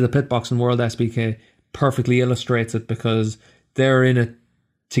Ray's side of the pit box in World SBK perfectly illustrates it, because they're in it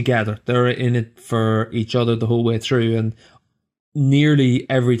together. They're in it for each other the whole way through, and nearly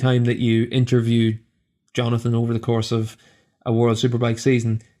every time that you interview Jonathan over the course of a World Superbike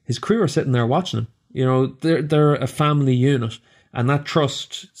season, his crew are sitting there watching him. They're a family unit, and that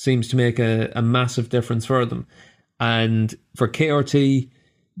trust seems to make a massive difference for them. And for KRT,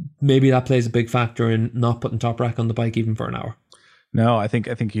 maybe that plays a big factor in not putting Toprak on the bike even for an hour. No, I think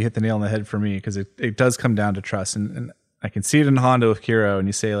you hit the nail on the head for me, because it does come down to trust, and I can see it in Honda with Kiro, and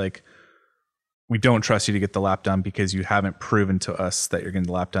you say like, we don't trust you to get the lap done because you haven't proven to us that you're getting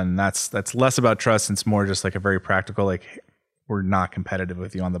the lap done. And that's less about trust. It's more just like a very practical, like, we're not competitive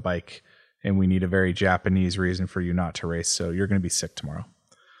with you on the bike, and we need a very Japanese reason for you not to race. So you're going to be sick tomorrow.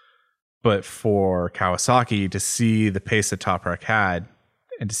 But for Kawasaki to see the pace that Toprak had,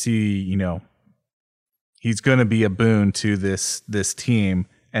 and to see, he's going to be a boon to this team,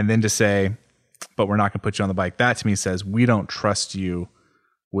 and then to say, but we're not going to put you on the bike. That to me says, we don't trust you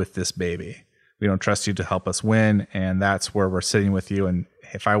with this baby. We don't trust you to help us win. And that's where we're sitting with you. And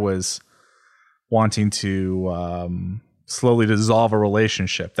if I was wanting to slowly dissolve a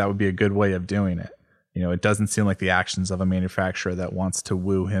relationship, that would be a good way of doing it. It doesn't seem like the actions of a manufacturer that wants to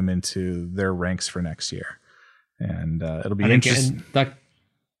woo him into their ranks for next year. And it'll be interesting.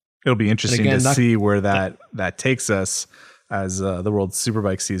 It'll be interesting to see where that takes us as the World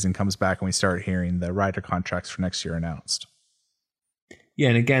Superbike season comes back and we start hearing the rider contracts for next year announced. Yeah,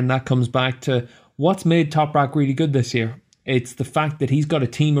 and again, that comes back to what's made Toprak really good this year. It's the fact that he's got a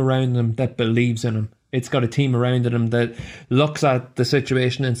team around him that believes in him. It's got a team around him that looks at the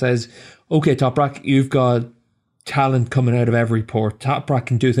situation and says, okay, Toprak, you've got talent coming out of every port. Toprak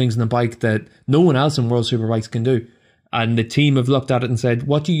can do things on the bike that no one else in World Superbikes can do. And the team have looked at it and said,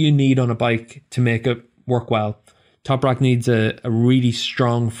 what do you need on a bike to make it work well? Toprak needs a really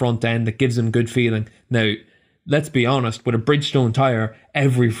strong front end that gives him good feeling. Now, let's be honest, with a Bridgestone tyre,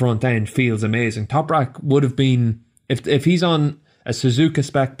 every front end feels amazing. Toprak would have been, if he's on a Suzuka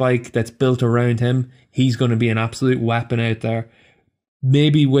spec bike that's built around him, he's going to be an absolute weapon out there.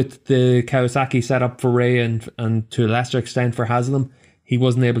 Maybe with the Kawasaki setup for Ray and to a lesser extent for Haslam, he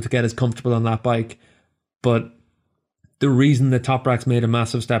wasn't able to get as comfortable on that bike. But the reason that Toprak's made a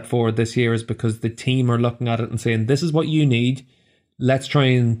massive step forward this year is because the team are looking at it and saying, this is what you need. Let's try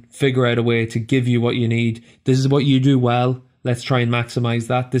and figure out a way to give you what you need. This is what you do well. Let's try and maximize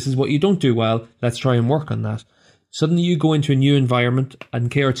that. This is what you don't do well. Let's try and work on that. Suddenly you go into a new environment, and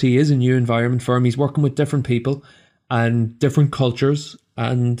KRT is a new environment for him. He's working with different people and different cultures.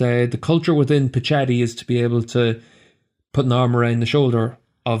 And the culture within Pichetti is to be able to put an arm around the shoulder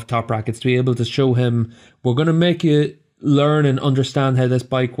of Toprak. It's to be able to show him, we're going to make you learn and understand how this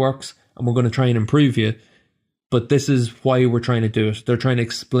bike works, and we're going to try and improve you. But this is why we're trying to do it. They're trying to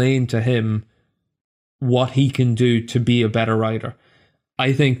explain to him what he can do to be a better rider.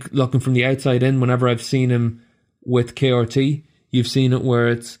 I think looking from the outside in, whenever I've seen him with KRT, you've seen it where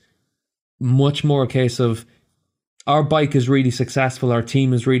it's much more a case of our bike is really successful, our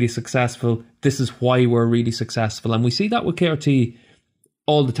team is really successful, this is why we're really successful. And we see that with KRT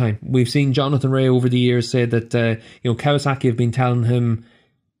all the time. We've seen Jonathan Rea over the years say that Kawasaki have been telling him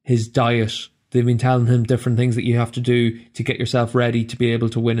his diet. They've been telling him different things that you have to do to get yourself ready to be able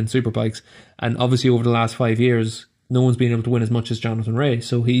to win in superbikes. And obviously over the last 5 years, no one's been able to win as much as Jonathan Rea.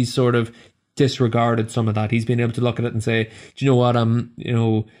 So he's sort of disregarded some of that. He's been able to look at it and say, do you know what,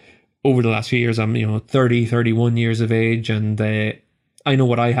 over the last few years, I'm 30, 31 years of age, and I know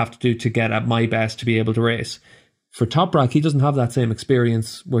what I have to do to get at my best to be able to race. For Toprak, he doesn't have that same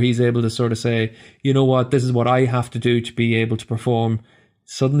experience where he's able to sort of say, you know what, this is what I have to do to be able to perform.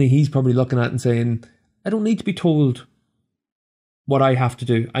 Suddenly he's probably looking at it and saying, I don't need to be told what I have to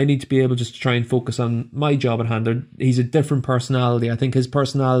do. I need to be able just to try and focus on my job at hand. He's a different personality. I think his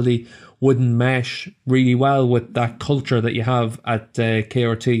personality wouldn't mesh really well with that culture that you have at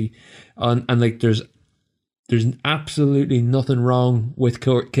KRT. And like there's absolutely nothing wrong with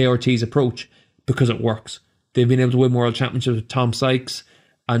KRT's approach because it works. They've been able to win world championships with Tom Sykes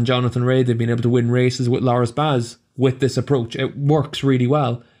and Jonathan Rea. They've been able to win races with Loris Baz with this approach. It works really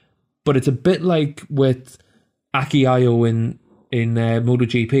well. But it's a bit like with Aki Ayo in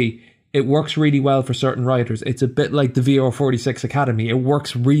MotoGP. It works really well for certain riders. It's a bit like the VR46 Academy. It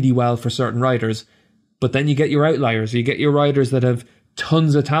works really well for certain riders. But then you get your outliers. You get your riders that have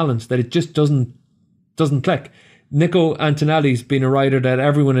tons of talent that it just doesn't click. Nico Antonelli's been a rider that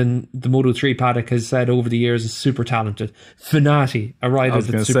everyone in the Moto3 paddock has said over the years is super talented. Finati, a rider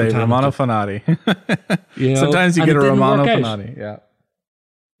that's super talented. Romano Finati. Sometimes you get a Romano Finati,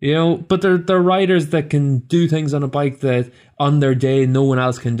 yeah. But they're riders that can do things on a bike that on their day no one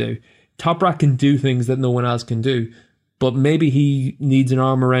else can do. Toprak can do things that no one else can do, but maybe he needs an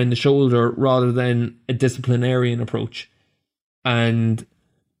arm around the shoulder rather than a disciplinarian approach. And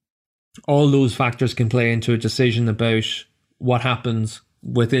all those factors can play into a decision about what happens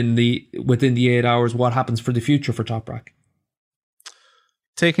within the 8 hours, what happens for the future for Toprak.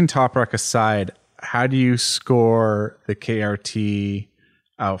 Taking Toprak aside, how do you score the KRT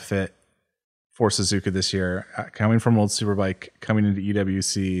outfit for Suzuka this year? Coming from World Superbike, coming into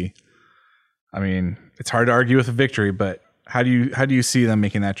EWC, I mean, it's hard to argue with a victory, but how do you see them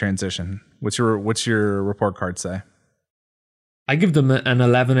making that transition? What's your report card say? I give them an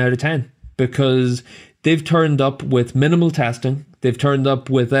 11 out of 10 because they've turned up with minimal testing. They've turned up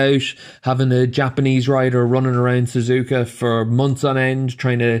without having a Japanese rider running around Suzuka for months on end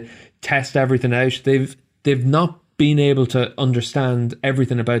trying to test everything out. They've not been able to understand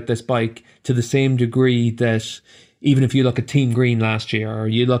everything about this bike to the same degree that even if you look at Team Green last year, or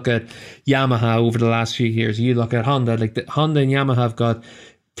you look at Yamaha over the last few years, you look at Honda, Honda and Yamaha have got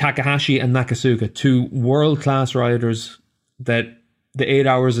Takahashi and Nakasuga, two world-class riders that the 8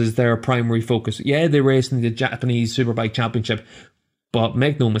 hours is their primary focus. Yeah, they race in the Japanese Superbike Championship, but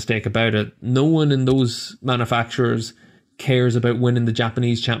make no mistake about it, no one in those manufacturers cares about winning the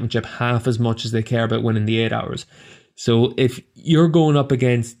Japanese Championship half as much as they care about winning the 8 hours. So if you're going up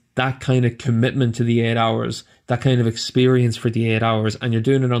against that kind of commitment to the 8 hours, that kind of experience for the 8 hours, and you're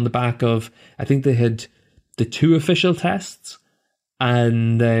doing it on the back of, I think they had the 2 official tests,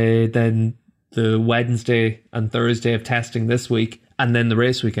 and then the Wednesday and Thursday of testing this week, and then the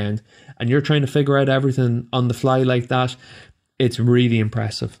race weekend, and you're trying to figure out everything on the fly like that, it's really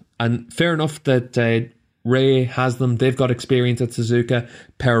impressive. And fair enough that Ray has them. They've got experience at Suzuka.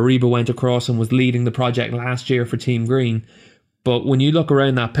 Parariba went across and was leading the project last year for Team Green. But when you look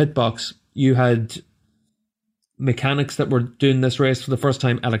around that pit box, you had mechanics that were doing this race for the first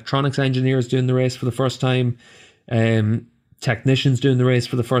time, electronics engineers doing the race for the first time, technicians doing the race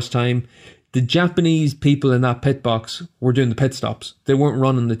for the first time. The Japanese people in that pit box were doing the pit stops. They weren't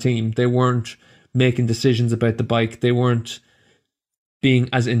running the team. They weren't making decisions about the bike. They weren't being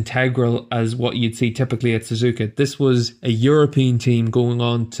as integral as what you'd see typically at Suzuka. This was a European team going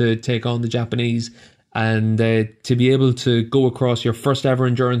on to take on the Japanese, and to be able to go across your first ever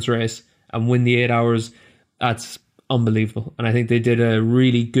endurance race and win the 8 hours, that's unbelievable. And I think they did a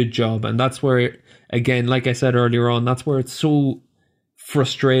really good job. And that's where, again, like I said earlier on, that's where it's so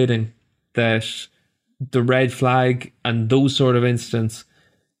frustrating that the red flag and those sort of incidents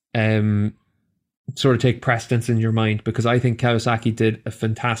sort of take precedence in your mind, because I think Kawasaki did a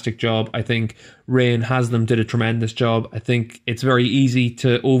fantastic job. I think Ray and Haslam did a tremendous job. I think it's very easy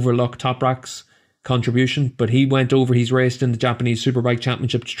to overlook Toprak's contribution, but he's raced in the Japanese Superbike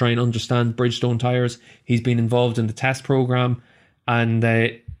Championship to try and understand Bridgestone tires. He's been involved in the test program, and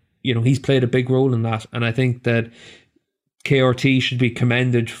he's played a big role in that. And I think that KRT should be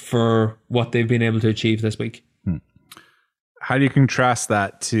commended for what they've been able to achieve this week. How do you contrast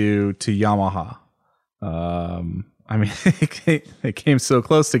that to Yamaha? I mean, they came so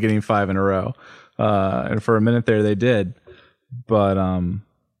close to getting 5 in a row. And for a minute there, they did. But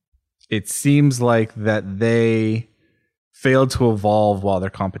it seems like that they failed to evolve while their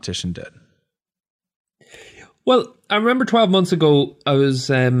competition did. Well, I remember 12 months ago, I was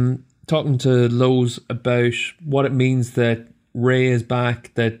talking to Lowe's about what it means that Ray is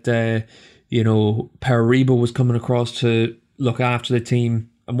back, that, Parariba was coming across to look after the team,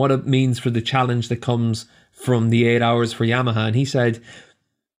 and what it means for the challenge that comes from the 8 hours for Yamaha. And he said,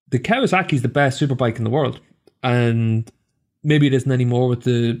 the Kawasaki is the best superbike in the world. And maybe it isn't anymore with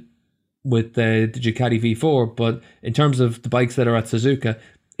the Ducati V4, but in terms of the bikes that are at Suzuka,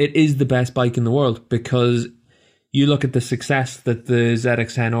 it is the best bike in the world, because you look at the success that the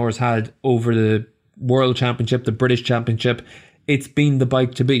ZX10Rs had over the World Championship, the British Championship. It's been the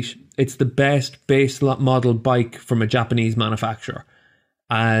bike to beat. It's the best base model bike from a Japanese manufacturer.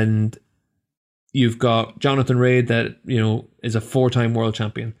 And you've got Jonathan Ray that, is a 4-time world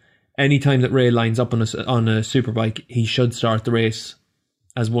champion. Anytime that Ray lines up on a superbike, he should start the race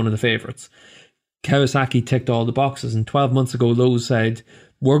as one of the favourites. Kawasaki ticked all the boxes, and 12 months ago, Lowe's said,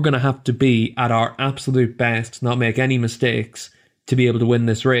 we're going to have to be at our absolute best, not make any mistakes to be able to win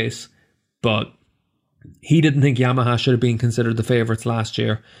this race. But he didn't think Yamaha should have been considered the favourites last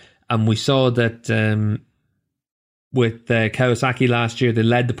year. And we saw that with Kawasaki last year, they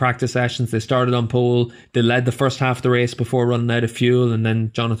led the practice sessions, they started on pole, they led the first half of the race before running out of fuel, and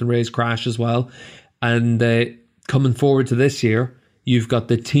then Jonathan Ray's crash as well. And coming forward to this year, you've got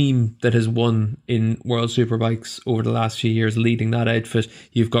the team that has won in World Superbikes over the last few years leading that outfit.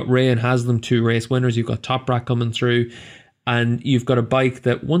 You've got Ray and Haslam, 2 race winners. You've got Toprak coming through. And you've got a bike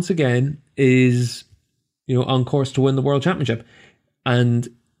that, once again, is on course to win the World Championship. And,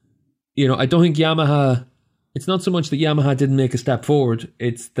 I don't think Yamaha... It's not so much that Yamaha didn't make a step forward.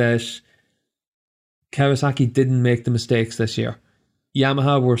 It's that Kawasaki didn't make the mistakes this year.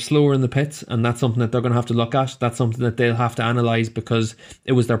 Yamaha were slower in the pits, and that's something that they're going to have to look at. That's something that they'll have to analyse, because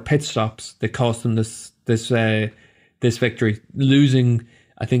it was their pit stops that cost them this victory. Losing,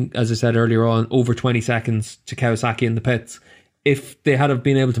 I think, as I said earlier on, over 20 seconds to Kawasaki in the pits. If they had have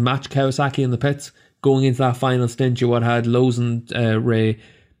been able to match Kawasaki in the pits, going into that final stint, you would have had Lowe's and Ray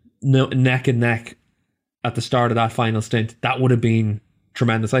neck and neck at the start of that final stint. That would have been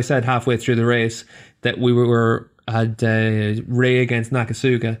tremendous. I said halfway through the race that we had Ray against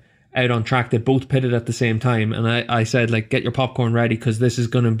Nakasuga out on track. They both pitted at the same time, and I said, get your popcorn ready, because this is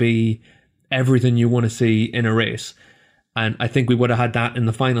going to be everything you want to see in a race. And I think we would have had that in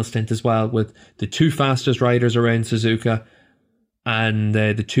the final stint as well, with the 2 fastest riders around Suzuka and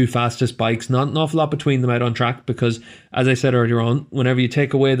the 2 fastest bikes. Not an awful lot between them out on track, because, as I said earlier on, whenever you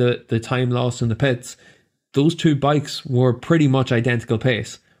take away the time loss in the pits, those 2 bikes were pretty much identical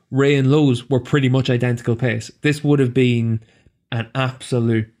pace. Ray and Lowe's were pretty much identical pace. This would have been an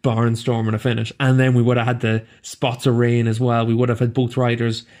absolute barnstorm in a finish. And then we would have had the spots of rain as well. We would have had both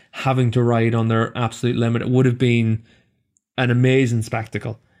riders having to ride on their absolute limit. It would have been an amazing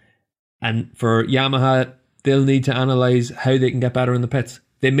spectacle. And for Yamaha, they'll need to analyse how they can get better in the pits.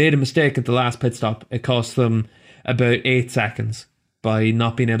 They made a mistake at the last pit stop. It cost them about 8 seconds by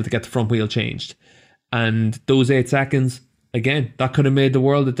not being able to get the front wheel changed. And those 8 seconds, again, that could have made the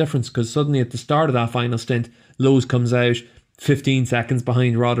world a difference, because suddenly at the start of that final stint, Lowe's comes out 15 seconds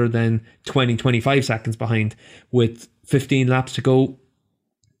behind rather than 20, 25 seconds behind. With 15 laps to go,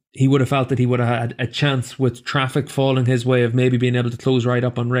 he would have felt that he would have had a chance, with traffic falling his way, of maybe being able to close right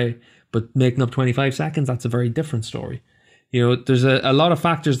up on Ray. But making up 25 seconds, that's a very different story. There's a lot of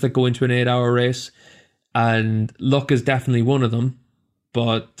factors that go into an 8-hour race, and luck is definitely one of them.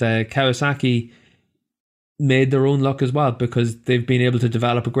 But Kawasaki made their own luck as well, because they've been able to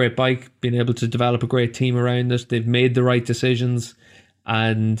develop a great bike, been able to develop a great team around it. They've made the right decisions,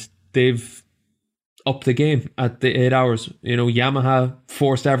 and they've upped the game at the 8 hours. Yamaha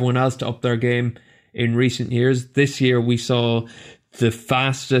forced everyone else to up their game in recent years. This year we saw the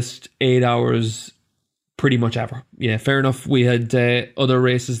fastest 8 hours pretty much ever. Yeah, fair enough. We had other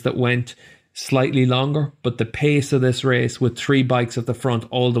races that went slightly longer, but the pace of this race with 3 bikes at the front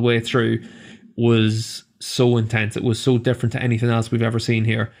all the way through was so intense. It was so different to anything else we've ever seen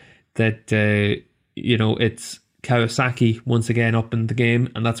here, that it's Kawasaki once again up in the game,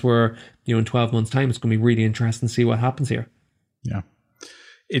 and that's where in 12 months time it's going to be really interesting to see what happens here. Yeah,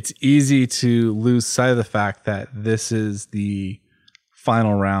 it's easy to lose sight of the fact that this is the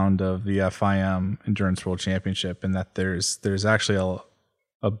final round of the FIM Endurance World Championship, and that there's actually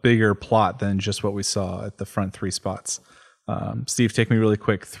a bigger plot than just what we saw at the front 3 spots. Steve, take me really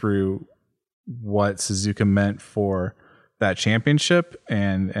quick through what Suzuka meant for that championship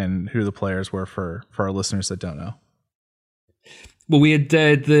and who the players were for our listeners that don't know. Well, we had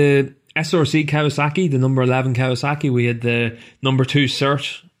the SRC Kawasaki, the number 11 Kawasaki. We had the number 2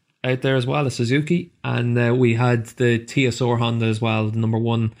 Cert out there as well, the Suzuki. And we had the TSR Honda as well, the number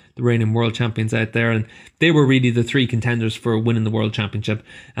 1, the reigning world champions out there. And they were really the 3 contenders for winning the world championship.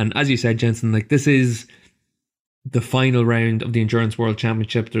 And as you said, Jensen, like, this is the final round of the Endurance World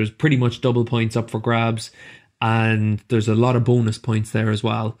Championship. There's pretty much double points up for grabs, and there's a lot of bonus points there as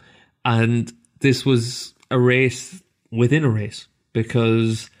well. And this was a race within a race,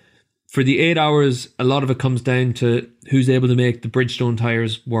 because for the 8 hours, a lot of it comes down to who's able to make the Bridgestone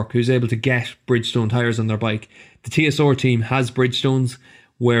tyres work, who's able to get Bridgestone tyres on their bike. The TSR team has Bridgestones,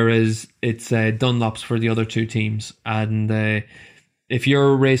 whereas it's Dunlops for the other 2 teams. And if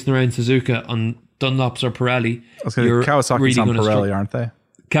you're racing around Suzuka on Dunlops or Pirelli, you're Kawasaki's really on going to Pirelli, aren't they?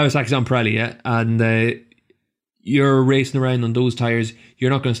 Kawasaki's on Pirelli, yeah. And you're racing around on those tyres,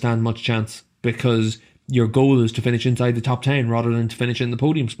 you're not going to stand much chance, because your goal is to finish inside the top 10 rather than to finish in the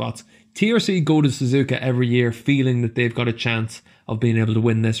podium spots. TRC go to Suzuka every year feeling that they've got a chance of being able to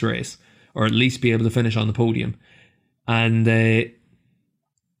win this race, or at least be able to finish on the podium. And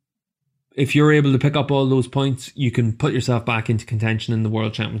if you're able to pick up all those points, you can put yourself back into contention in the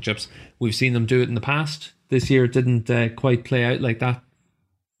World Championships. We've seen them do it in the past. This year it didn't quite play out like that,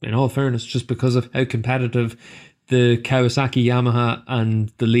 in all fairness, just because of how competitive the Kawasaki, Yamaha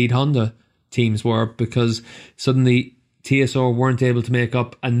and the lead Honda teams were, because suddenly TSR weren't able to make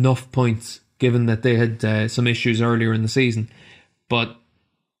up enough points, given that they had some issues earlier in the season. But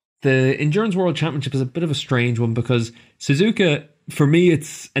the Endurance World Championship is a bit of a strange one, because Suzuka, for me,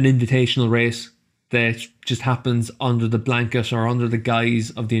 it's an invitational race that just happens under the blanket or under the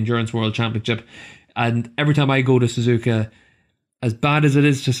guise of the Endurance World Championship. And every time I go to Suzuka, as bad as it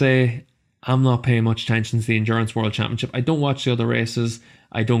is to say, I'm not paying much attention to the Endurance World Championship. I don't watch the other races.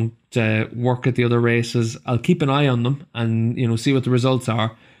 I don't work at the other races. I'll keep an eye on them and, see what the results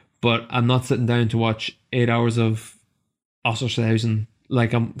are. But I'm not sitting down to watch 8 hours of Oschershausen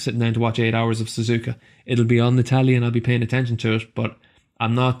like I'm sitting down to watch 8 hours of Suzuka. It'll be on the telly and I'll be paying attention to it. But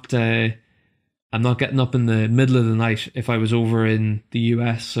I'm not getting up in the middle of the night if I was over in the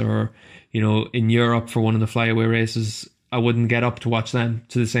US or, in Europe for one of the flyaway races. I wouldn't get up to watch them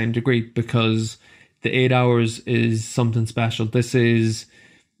to the same degree, because the 8 hours is something special. This is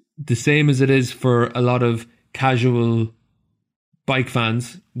the same as it is for a lot of casual bike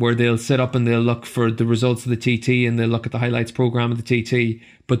fans, where they'll sit up and they'll look for the results of the TT and they'll look at the highlights program of the TT,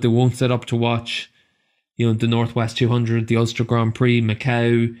 but they won't sit up to watch, the Northwest 200, the Ulster Grand Prix,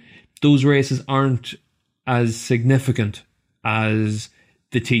 Macau. Those races aren't as significant as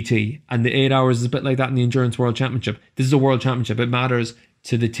the TT, and the 8 hours is a bit like that in the Endurance World Championship. This is a World Championship. It matters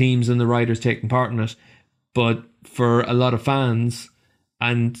to the teams and the riders taking part in it, but for a lot of fans,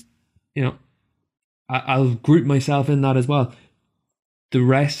 and I'll group myself in that as well, the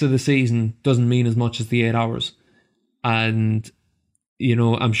rest of the season doesn't mean as much as the 8 hours. And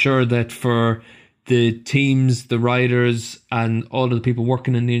I'm sure that for the teams, the riders, and all of the people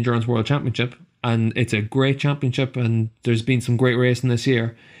working in the Endurance World Championship, and it's a great championship, and there's been some great racing this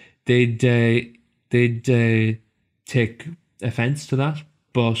year, they'd take offence to that.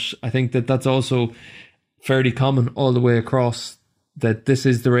 But I think that that's also fairly common all the way across, that this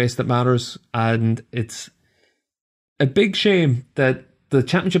is the race that matters. And it's a big shame that the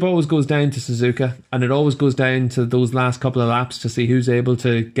championship always goes down to Suzuka, and it always goes down to those last couple of laps to see who's able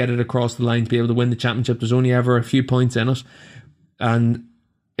to get it across the line to be able to win the championship. There's only ever a few points in it, and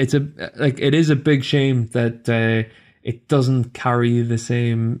it is a big shame that it doesn't carry the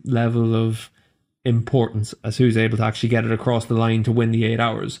same level of importance as who's able to actually get it across the line to win the 8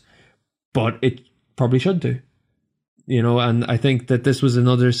 hours. But it probably should do. And I think that this was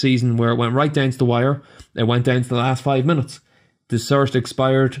another season where it went right down to the wire. It went down to the last 5 minutes. The Cert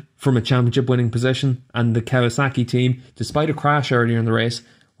expired from a championship winning position, and the Kawasaki team, despite a crash earlier in the race,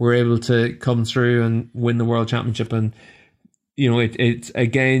 were able to come through and win the World Championship. And it's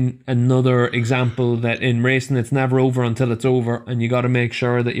again another example that in racing it's never over until it's over, and you got to make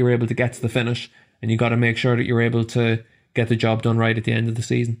sure that you're able to get to the finish, and you got to make sure that you're able to get the job done right at the end of the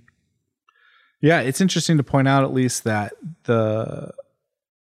season. Yeah, it's interesting to point out at least that the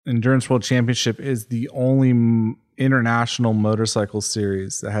Endurance World Championship is the only international motorcycle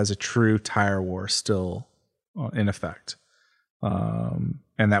series that has a true tire war still in effect, and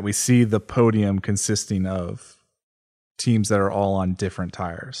that we see the podium consisting of teams that are all on different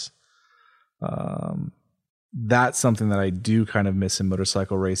tires. That's something that I do kind of miss in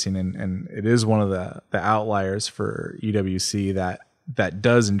motorcycle racing, and it is one of the outliers for EWC that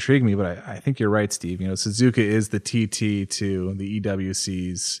does intrigue me. But I think you're right, Steve. Suzuka is the TT to the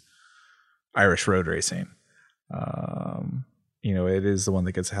EWC's Irish road racing. it is the one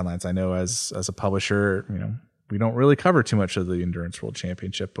that gets the headlines. I know as a publisher, we don't really cover too much of the Endurance World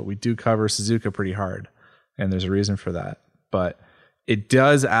Championship, but we do cover Suzuka pretty hard, and there's a reason for that. But it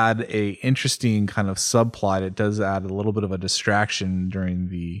does add a interesting kind of subplot. It does add a little bit of a distraction during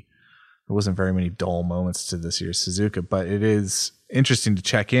there wasn't very many dull moments to this year's Suzuka, but it is interesting to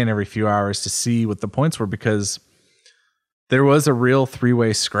check in every few hours to see what the points were, because there was a real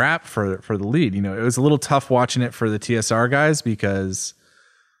three-way scrap for the lead. It was a little tough watching it for the TSR guys because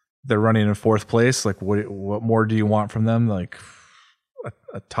they're running in fourth place. Like, what more do you want from them? Like,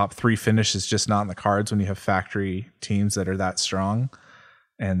 a top 3 finish is just not in the cards when you have factory teams that are that strong,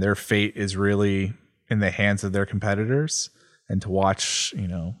 and their fate is really in the hands of their competitors. And to watch,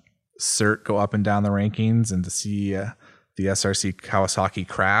 CERT go up and down the rankings, and to see the SRC Kawasaki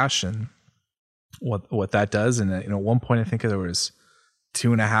crash and what that does. And at one point, I think there was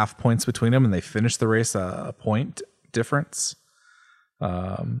 2.5 points between them, and they finished the race a point difference.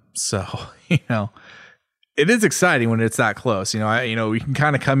 So it is exciting when it's that close. We can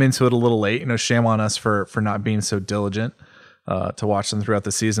kind of come into it a little late. Shame on us for not being so diligent to watch them throughout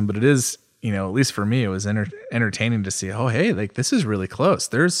the season. But it is, at least for me, it was entertaining to see. Oh, hey, like this is really close.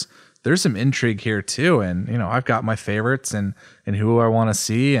 There's some intrigue here too, and I've got my favorites and who I want to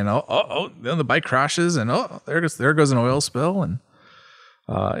see. And then the bike crashes, and there goes an oil spill, and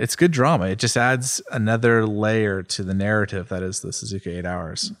it's good drama. It just adds another layer to the narrative that is the Suzuka 8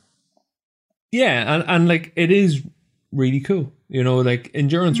 Hours. Yeah, and like it is really cool. Like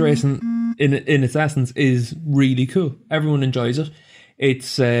endurance racing in its essence is really cool. Everyone enjoys it.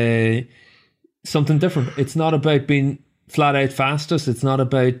 It's something different. It's not about being flat out fastest. It's not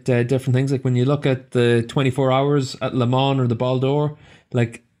about different things. Like when you look at the 24 hours at Le Mans or the Bal d'Or,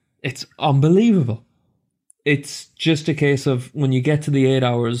 like it's unbelievable. It's just a case of when you get to the 8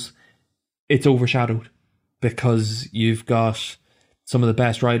 hours, it's overshadowed because you've got some of the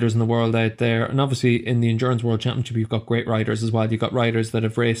best riders in the world out there. And obviously in the Endurance World Championship, you've got great riders as well. You've got riders that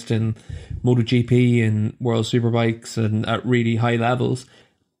have raced in MotoGP and World Superbikes and at really high levels.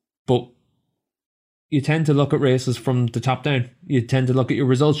 But you tend to look at races from the top down. You tend to look at your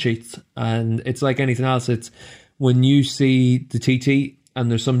results sheets. And it's like anything else. It's when you see the TT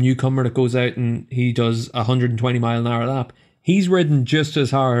and there's some newcomer that goes out and he does a 120 mile an hour lap, he's ridden just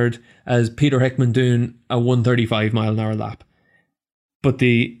as hard as Peter Hickman doing a 135 mile an hour lap. But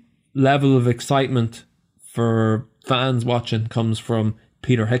the level of excitement for fans watching comes from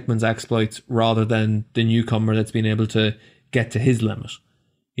Peter Hickman's exploits rather than the newcomer that's been able to get to his limit.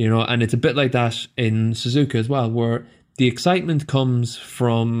 And it's a bit like that in Suzuka as well, where the excitement comes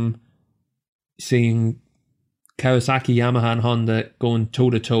from seeing Kawasaki, Yamaha and Honda going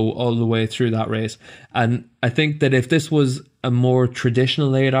toe-to-toe all the way through that race. And I think that if this was a more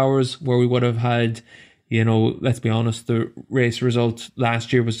traditional 8 hours where we would have had, let's be honest, the race result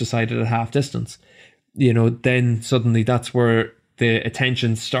last year was decided at half distance, then suddenly that's where the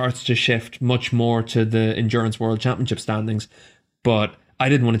attention starts to shift much more to the Endurance World Championship standings. But I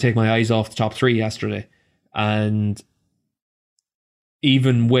didn't want to take my eyes off the top 3 yesterday. And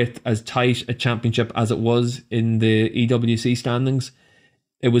even with as tight a championship as it was in the EWC standings,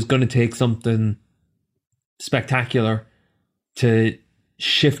 it was going to take something spectacular to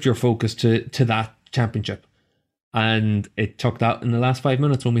shift your focus to that championship. And it took that in the last 5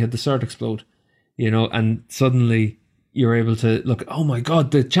 minutes when we had the CERT explode, and suddenly you're able to look, oh my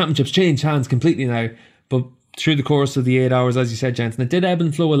God, the championship's changed hands completely now. But through the course of the 8 hours, as you said, Jensen, it did ebb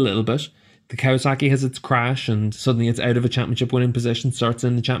and flow a little bit. The Kawasaki has its crash and suddenly it's out of a championship winning position, starts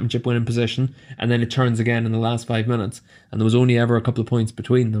in the championship winning position, and then it turns again in the last 5 minutes. And there was only ever a couple of points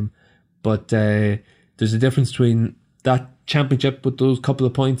between them. But there's a difference between that championship with those couple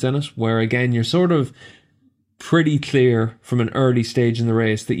of points in it, where again, you're sort of pretty clear from an early stage in the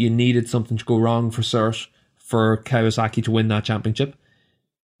race that you needed something to go wrong for CERT for Kawasaki to win that championship.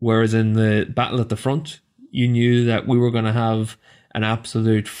 Whereas in the battle at the front, you knew that we were going to have an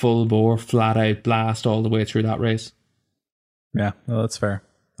absolute full bore, flat out blast all the way through that race. Yeah, well, that's fair.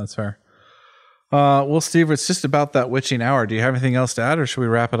 That's fair. Well, Steve, it's just about that witching hour. Do you have anything else to add, or should we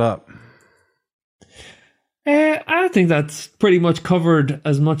wrap it up? I think that's pretty much covered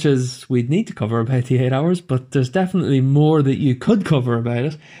as much as we'd need to cover about the 8 hours, but there's definitely more that you could cover about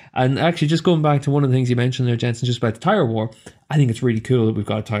it. And actually, just going back to one of the things you mentioned there, Jensen, just about the tyre war, I think it's really cool that we've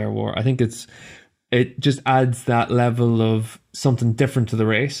got a tyre war. I think it just adds that level of something different to the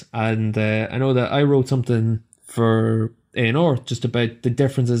race. And I know that I wrote something for A&R just about the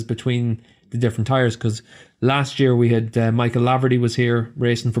differences between the different tyres, because last year we had Michael Laverty was here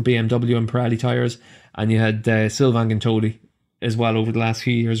racing for BMW and Pirelli tyres, and you had Sylvain Gintoli as well over the last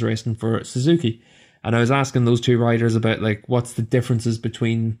few years racing for Suzuki. And I was asking those two riders about like what's the differences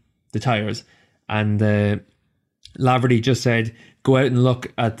between the tires, and Laverty just said go out and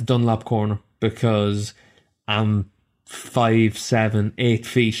look at the Dunlop corner because I'm 5, 7, 8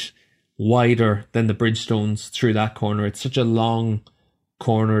 feet wider than the Bridgestones through that corner. It's such a long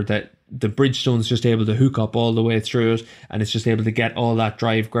corner that the Bridgestone's just able to hook up all the way through it, and it's just able to get all that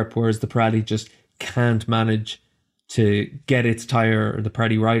drive grip, whereas the Pirelli just can't manage to get its tire, or the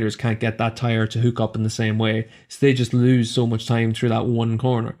Pirelli riders can't get that tire to hook up in the same way. So they just lose so much time through that one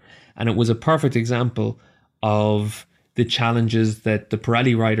corner. And it was a perfect example of the challenges that the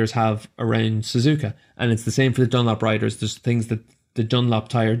Pirelli riders have around Suzuka. And it's the same for the Dunlop riders. There's things that the Dunlop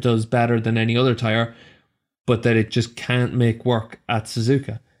tire does better than any other tire, but that it just can't make work at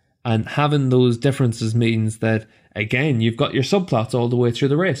Suzuka. And having those differences means that, again, you've got your subplots all the way through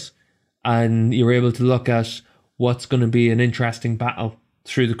the race, and you're able to look at what's going to be an interesting battle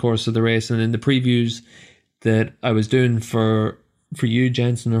through the course of the race. And in the previews that I was doing for you,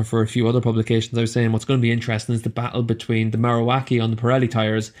 Jensen, or for a few other publications, I was saying what's going to be interesting is the battle between the Maruwaki on the Pirelli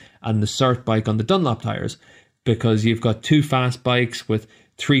tyres and the Cert bike on the Dunlop tyres, because you've got two fast bikes with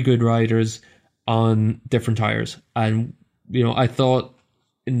three good riders on different tyres. And, you know, I thought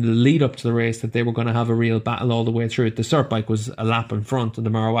in the lead up to the race that they were going to have a real battle all the way through it. The Cert bike was a lap in front of the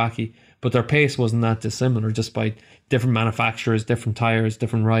Maruwaki, but their pace wasn't that dissimilar, just by different manufacturers, different tyres,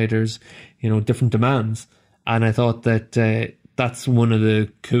 different riders, you know, different demands. And I thought that that's one of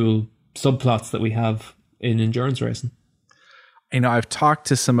the cool subplots that we have in endurance racing. You know, I've talked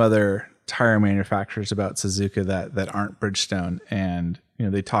to some other tire manufacturers about Suzuka that aren't Bridgestone, and you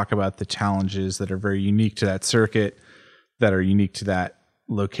know, they talk about the challenges that are very unique to that circuit, that are unique to that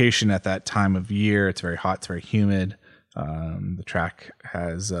location at that time of year. It's very hot, it's very humid. The track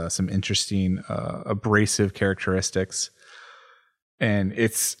has some interesting abrasive characteristics, and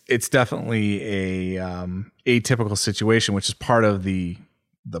it's definitely a atypical situation, which is part of the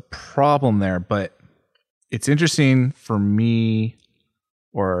problem there. But it's interesting for me,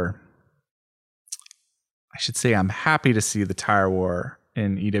 or I should say I'm happy to see the tire war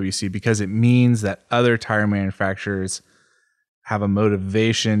in EWC, because it means that other tire manufacturers have a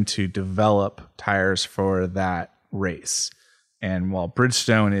motivation to develop tires for that race. And while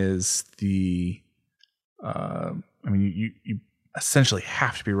Bridgestone is you essentially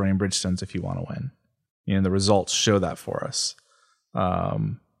have to be running Bridgestones if you want to win. And the results show that for us.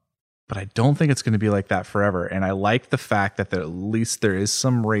 But I don't think it's going to be like that forever. And I like the fact that at least there is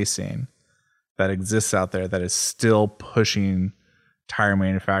some racing that exists out there that is still pushing tire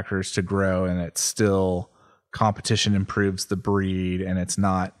manufacturers to grow, and it's still competition improves the breed, and it's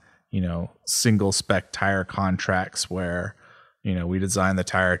not, you know, single spec tire contracts where, you know, we design the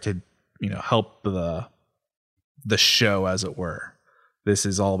tire to, you know, help the show, as it were. This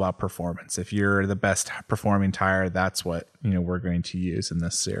is all about performance. If you're the best performing tire, that's what, you know, we're going to use in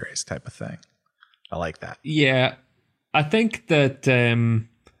this series, type of thing. I like that. Yeah, I think that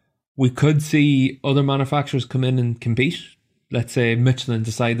we could see other manufacturers come in and compete. Let's say Michelin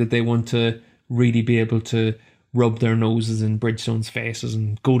decide that they want to really be able to rub their noses in Bridgestone's faces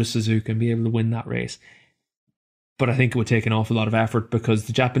and go to Suzuka and be able to win that race. But I think it would take an awful lot of effort, because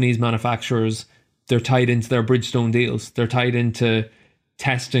the Japanese manufacturers, they're tied into their Bridgestone deals. They're tied into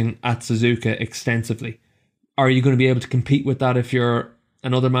testing at Suzuka extensively. Are you going to be able to compete with that if you're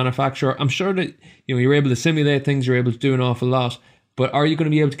another manufacturer? I'm sure that, you know, you're able to simulate things, you're able to do an awful lot, but are you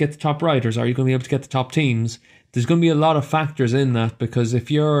going to be able to get the top riders? Are you going to be able to get the top teams? There's going to be a lot of factors in that, because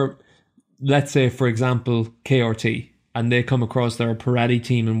if you're, let's say, for example, KRT, and they come across their Pirelli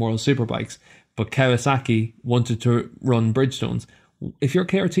team in World Superbikes, but Kawasaki wanted to run Bridgestones. If you're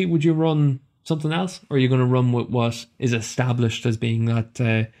KRT, would you run something else, or are you going to run with what is established as being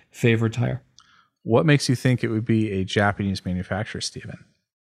that favored tire? What makes you think it would be a Japanese manufacturer, Stephen?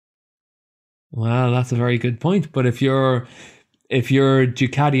 Well, that's a very good point. But if you're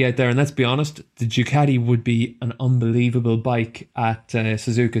Ducati out there, and let's be honest, the Ducati would be an unbelievable bike at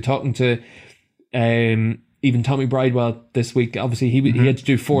Suzuka. Talking to even Tommy Bridewell this week, obviously he had to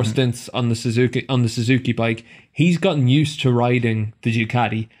do 4 stints on the Suzuki bike. He's gotten used to riding the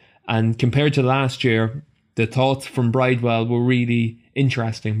Ducati, and compared to last year, the thoughts from Bridewell were really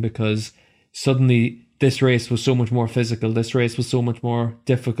interesting, because suddenly this race was so much more physical. This race was so much more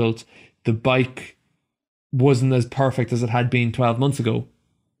difficult. The bike wasn't as perfect as it had been 12 months ago.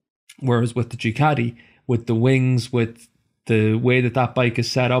 Whereas with the Ducati, with the wings, with the way that bike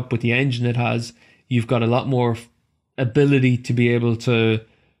is set up, with the engine it has, you've got a lot more ability to be able to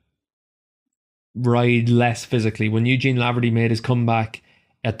ride less physically. When Eugene Laverty made his comeback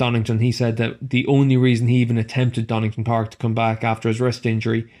at Donington, he said that the only reason he even attempted Donington Park to come back after his wrist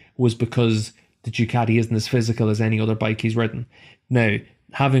injury was because the Ducati isn't as physical as any other bike he's ridden. Now,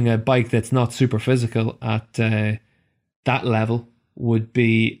 having a bike that's not super physical at that level would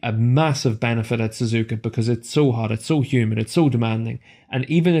be a massive benefit at Suzuka, because it's so hot, it's so humid, it's so demanding. And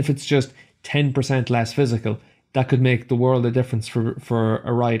even if it's just 10% less physical, that could make the world of difference for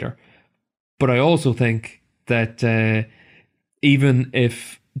a rider. But I also think that even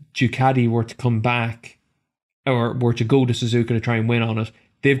if Ducati were to come back or were to go to Suzuka to try and win on it,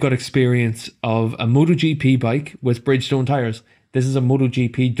 they've got experience of a MotoGP bike with Bridgestone tires. This is a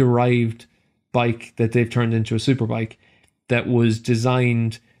MotoGP derived bike that they've turned into a superbike that was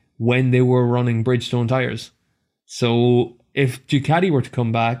designed when they were running Bridgestone tires. So if Ducati were to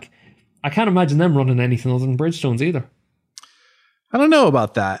come back, I can't imagine them running anything other than Bridgestones either. I don't know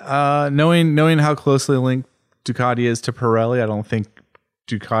about that. Knowing how closely linked Ducati is to Pirelli, I don't think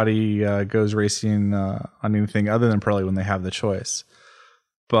Ducati goes racing on anything other than Pirelli when they have the choice.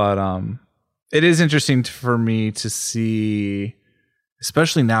 But it is interesting for me to see,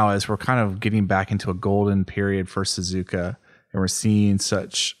 especially now as we're kind of getting back into a golden period for Suzuka, and we're seeing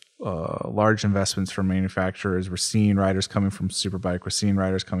such large investments from manufacturers. We're seeing riders coming from Superbike. We're seeing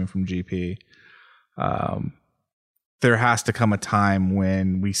riders coming from GP. There has to come a time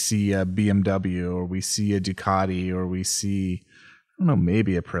when we see a BMW or we see a Ducati or we see, I don't know,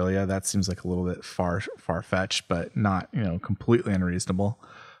 maybe a Aprilia. That seems like a little bit far-fetched, but not, completely unreasonable.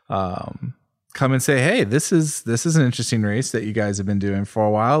 Come and say, hey, this is an interesting race that you guys have been doing for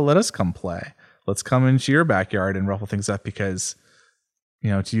a while. Let us come play. Let's come into your backyard and ruffle things up, because,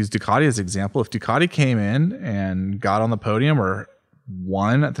 to use Ducati as an example, if Ducati came in and got on the podium or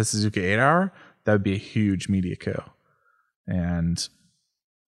won at the Suzuka 8-hour, that would be a huge media coup. And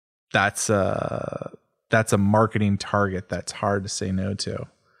that's a marketing target that's hard to say no to.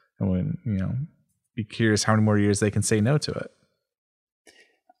 And when, be curious how many more years they can say no to it.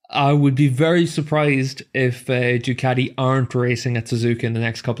 I would be very surprised if Ducati aren't racing at Suzuka in the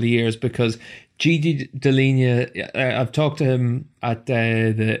next couple of years, because Gigi Dall'Igna, I've talked to him at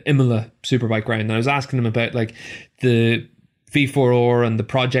the Imola Superbike round, and I was asking him about the V4R and the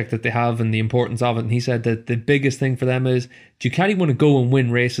project that they have and the importance of it, and he said that the biggest thing for them is Ducati want to go and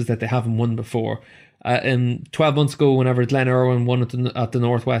win races that they haven't won before. And 12 months ago, whenever Glenn Irwin won at the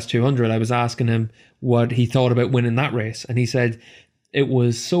Northwest 200, I was asking him what he thought about winning that race, and he said it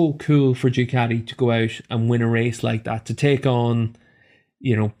was so cool for Ducati to go out and win a race like that, to take on,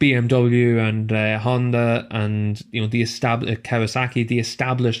 BMW and Honda and, the established Kawasaki, the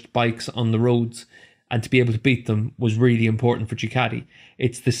established bikes on the roads, and to be able to beat them was really important for Ducati.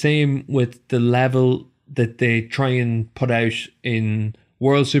 It's the same with the level that they try and put out in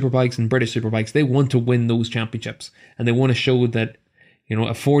World Superbikes and British Superbikes. They want to win those championships, and they want to show that,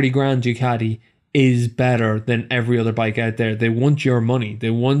 a 40 grand Ducati is better than every other bike out there. They want your money. They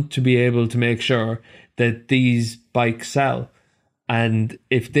want to be able to make sure that these bikes sell. And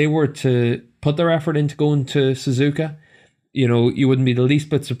if they were to put their effort into going to Suzuka, you wouldn't be the least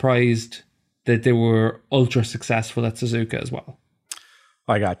bit surprised that they were ultra successful at Suzuka as well.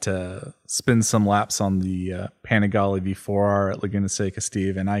 I got to spin some laps on the Panigale V4R at Laguna Seca,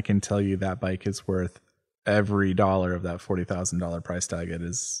 Steve, and I can tell you that bike is worth every dollar of that $40,000 price tag. It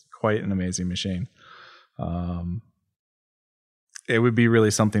is quite an amazing machine. It would be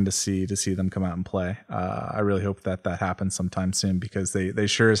really something to see them come out and play. I really hope that happens sometime soon, because they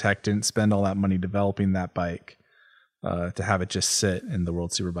sure as heck didn't spend all that money developing that bike to have it just sit in the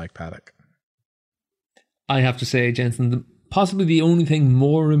World Superbike paddock. I have to say, Jensen, possibly the only thing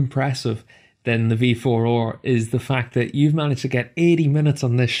more impressive than the V4R is the fact that you've managed to get 80 minutes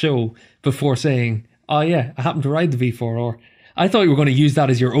on this show before saying, oh yeah, I happen to ride the V4R. I thought you were going to use that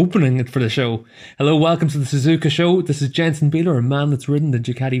as your opening for the show. Hello, welcome to the Suzuka Show. This is Jensen Beeler, a man that's ridden the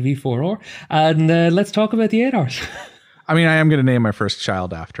Ducati V4R. And let's talk about the 8 hours. I mean, I am going to name my first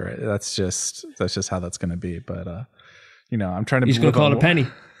child after it. That's just how that's going to be. But, I'm trying to... He's going to call it Penny.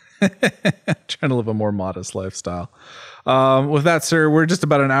 Trying to live a more modest lifestyle. With that, sir, we're just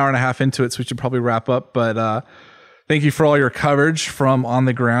about an hour and a half into it, so we should probably wrap up. But thank you for all your coverage from on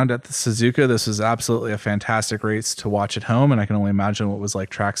the ground at the Suzuka. This was absolutely a fantastic race to watch at home, and I can only imagine what it was like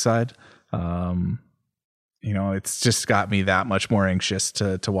trackside. It's just got me that much more anxious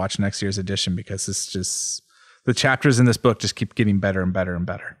to watch next year's edition, because it's just, the chapters in this book just keep getting better and better and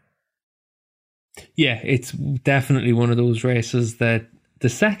better. Yeah, it's definitely one of those races that the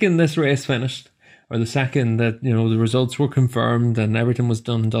second this race finished, or the second that, the results were confirmed and everything was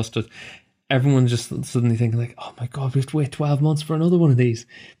done and dusted, everyone just suddenly thinking like, oh my God, we have to wait 12 months for another one of these,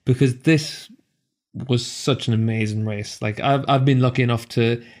 because this was such an amazing race. Like I've been lucky enough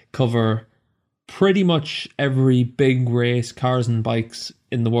to cover pretty much every big race, cars and bikes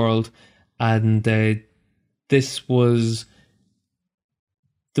in the world. And this was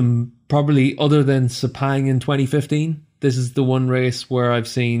probably, other than Sepang in 2015, this is the one race where I've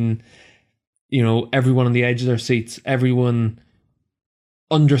seen, everyone on the edge of their seats, everyone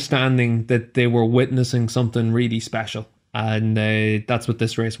understanding that they were witnessing something really special. And that's what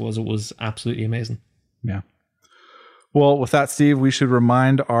this race was. It was absolutely amazing. Yeah. Well, with that, Steve, we should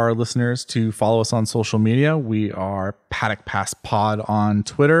remind our listeners to follow us on social media. We are Paddock Pass Pod on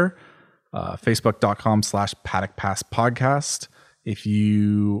Twitter, facebook.com/Paddock Pass Podcast. If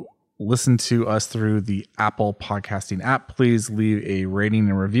you listen to us through the Apple podcasting app, please leave a rating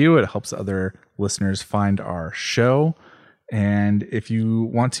and review. It helps other listeners find our show. And if you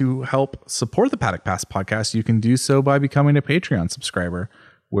want to help support the Paddock Pass Podcast, you can do so by becoming a Patreon subscriber,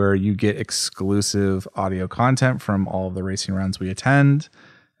 where you get exclusive audio content from all of the racing rounds we attend.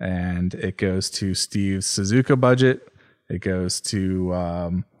 And it goes to Steve's Suzuka budget. It goes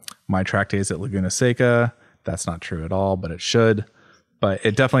to my track days at Laguna Seca. That's not true at all, but it should. But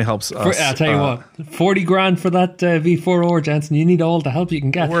it definitely helps us. I'll tell you what, 40 grand for that V4R, Jensen. You need all the help you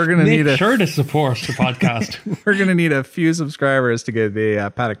can get. We're going to need sure to support the podcast. We're going to need a few subscribers to get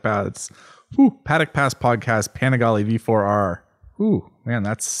the Paddock Pass Podcast Panigale V4R. Ooh, man,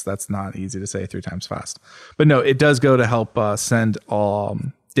 that's not easy to say 3 times fast. But no, it does go to help send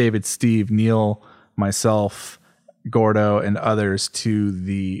David, Steve, Neil, myself, Gordo, and others to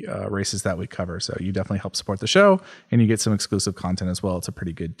the races that we cover. So you definitely help support the show, and you get some exclusive content as well. It's a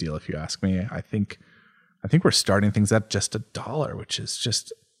pretty good deal if you ask me. I think we're starting things at just $1, which is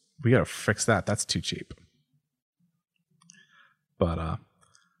just, we got to fix that. That's too cheap. But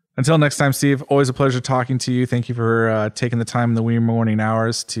until next time, Steve, always a pleasure talking to you. Thank you for taking the time in the wee morning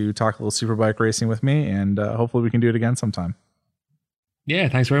hours to talk a little superbike racing with me, and hopefully we can do it again sometime. Yeah,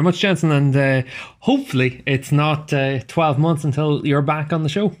 thanks very much, Jensen. And hopefully it's not 12 months until you're back on the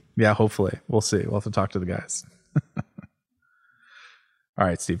show. Yeah, hopefully. We'll see. We'll have to talk to the guys. All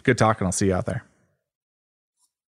right, Steve. Good talking. I'll see you out there.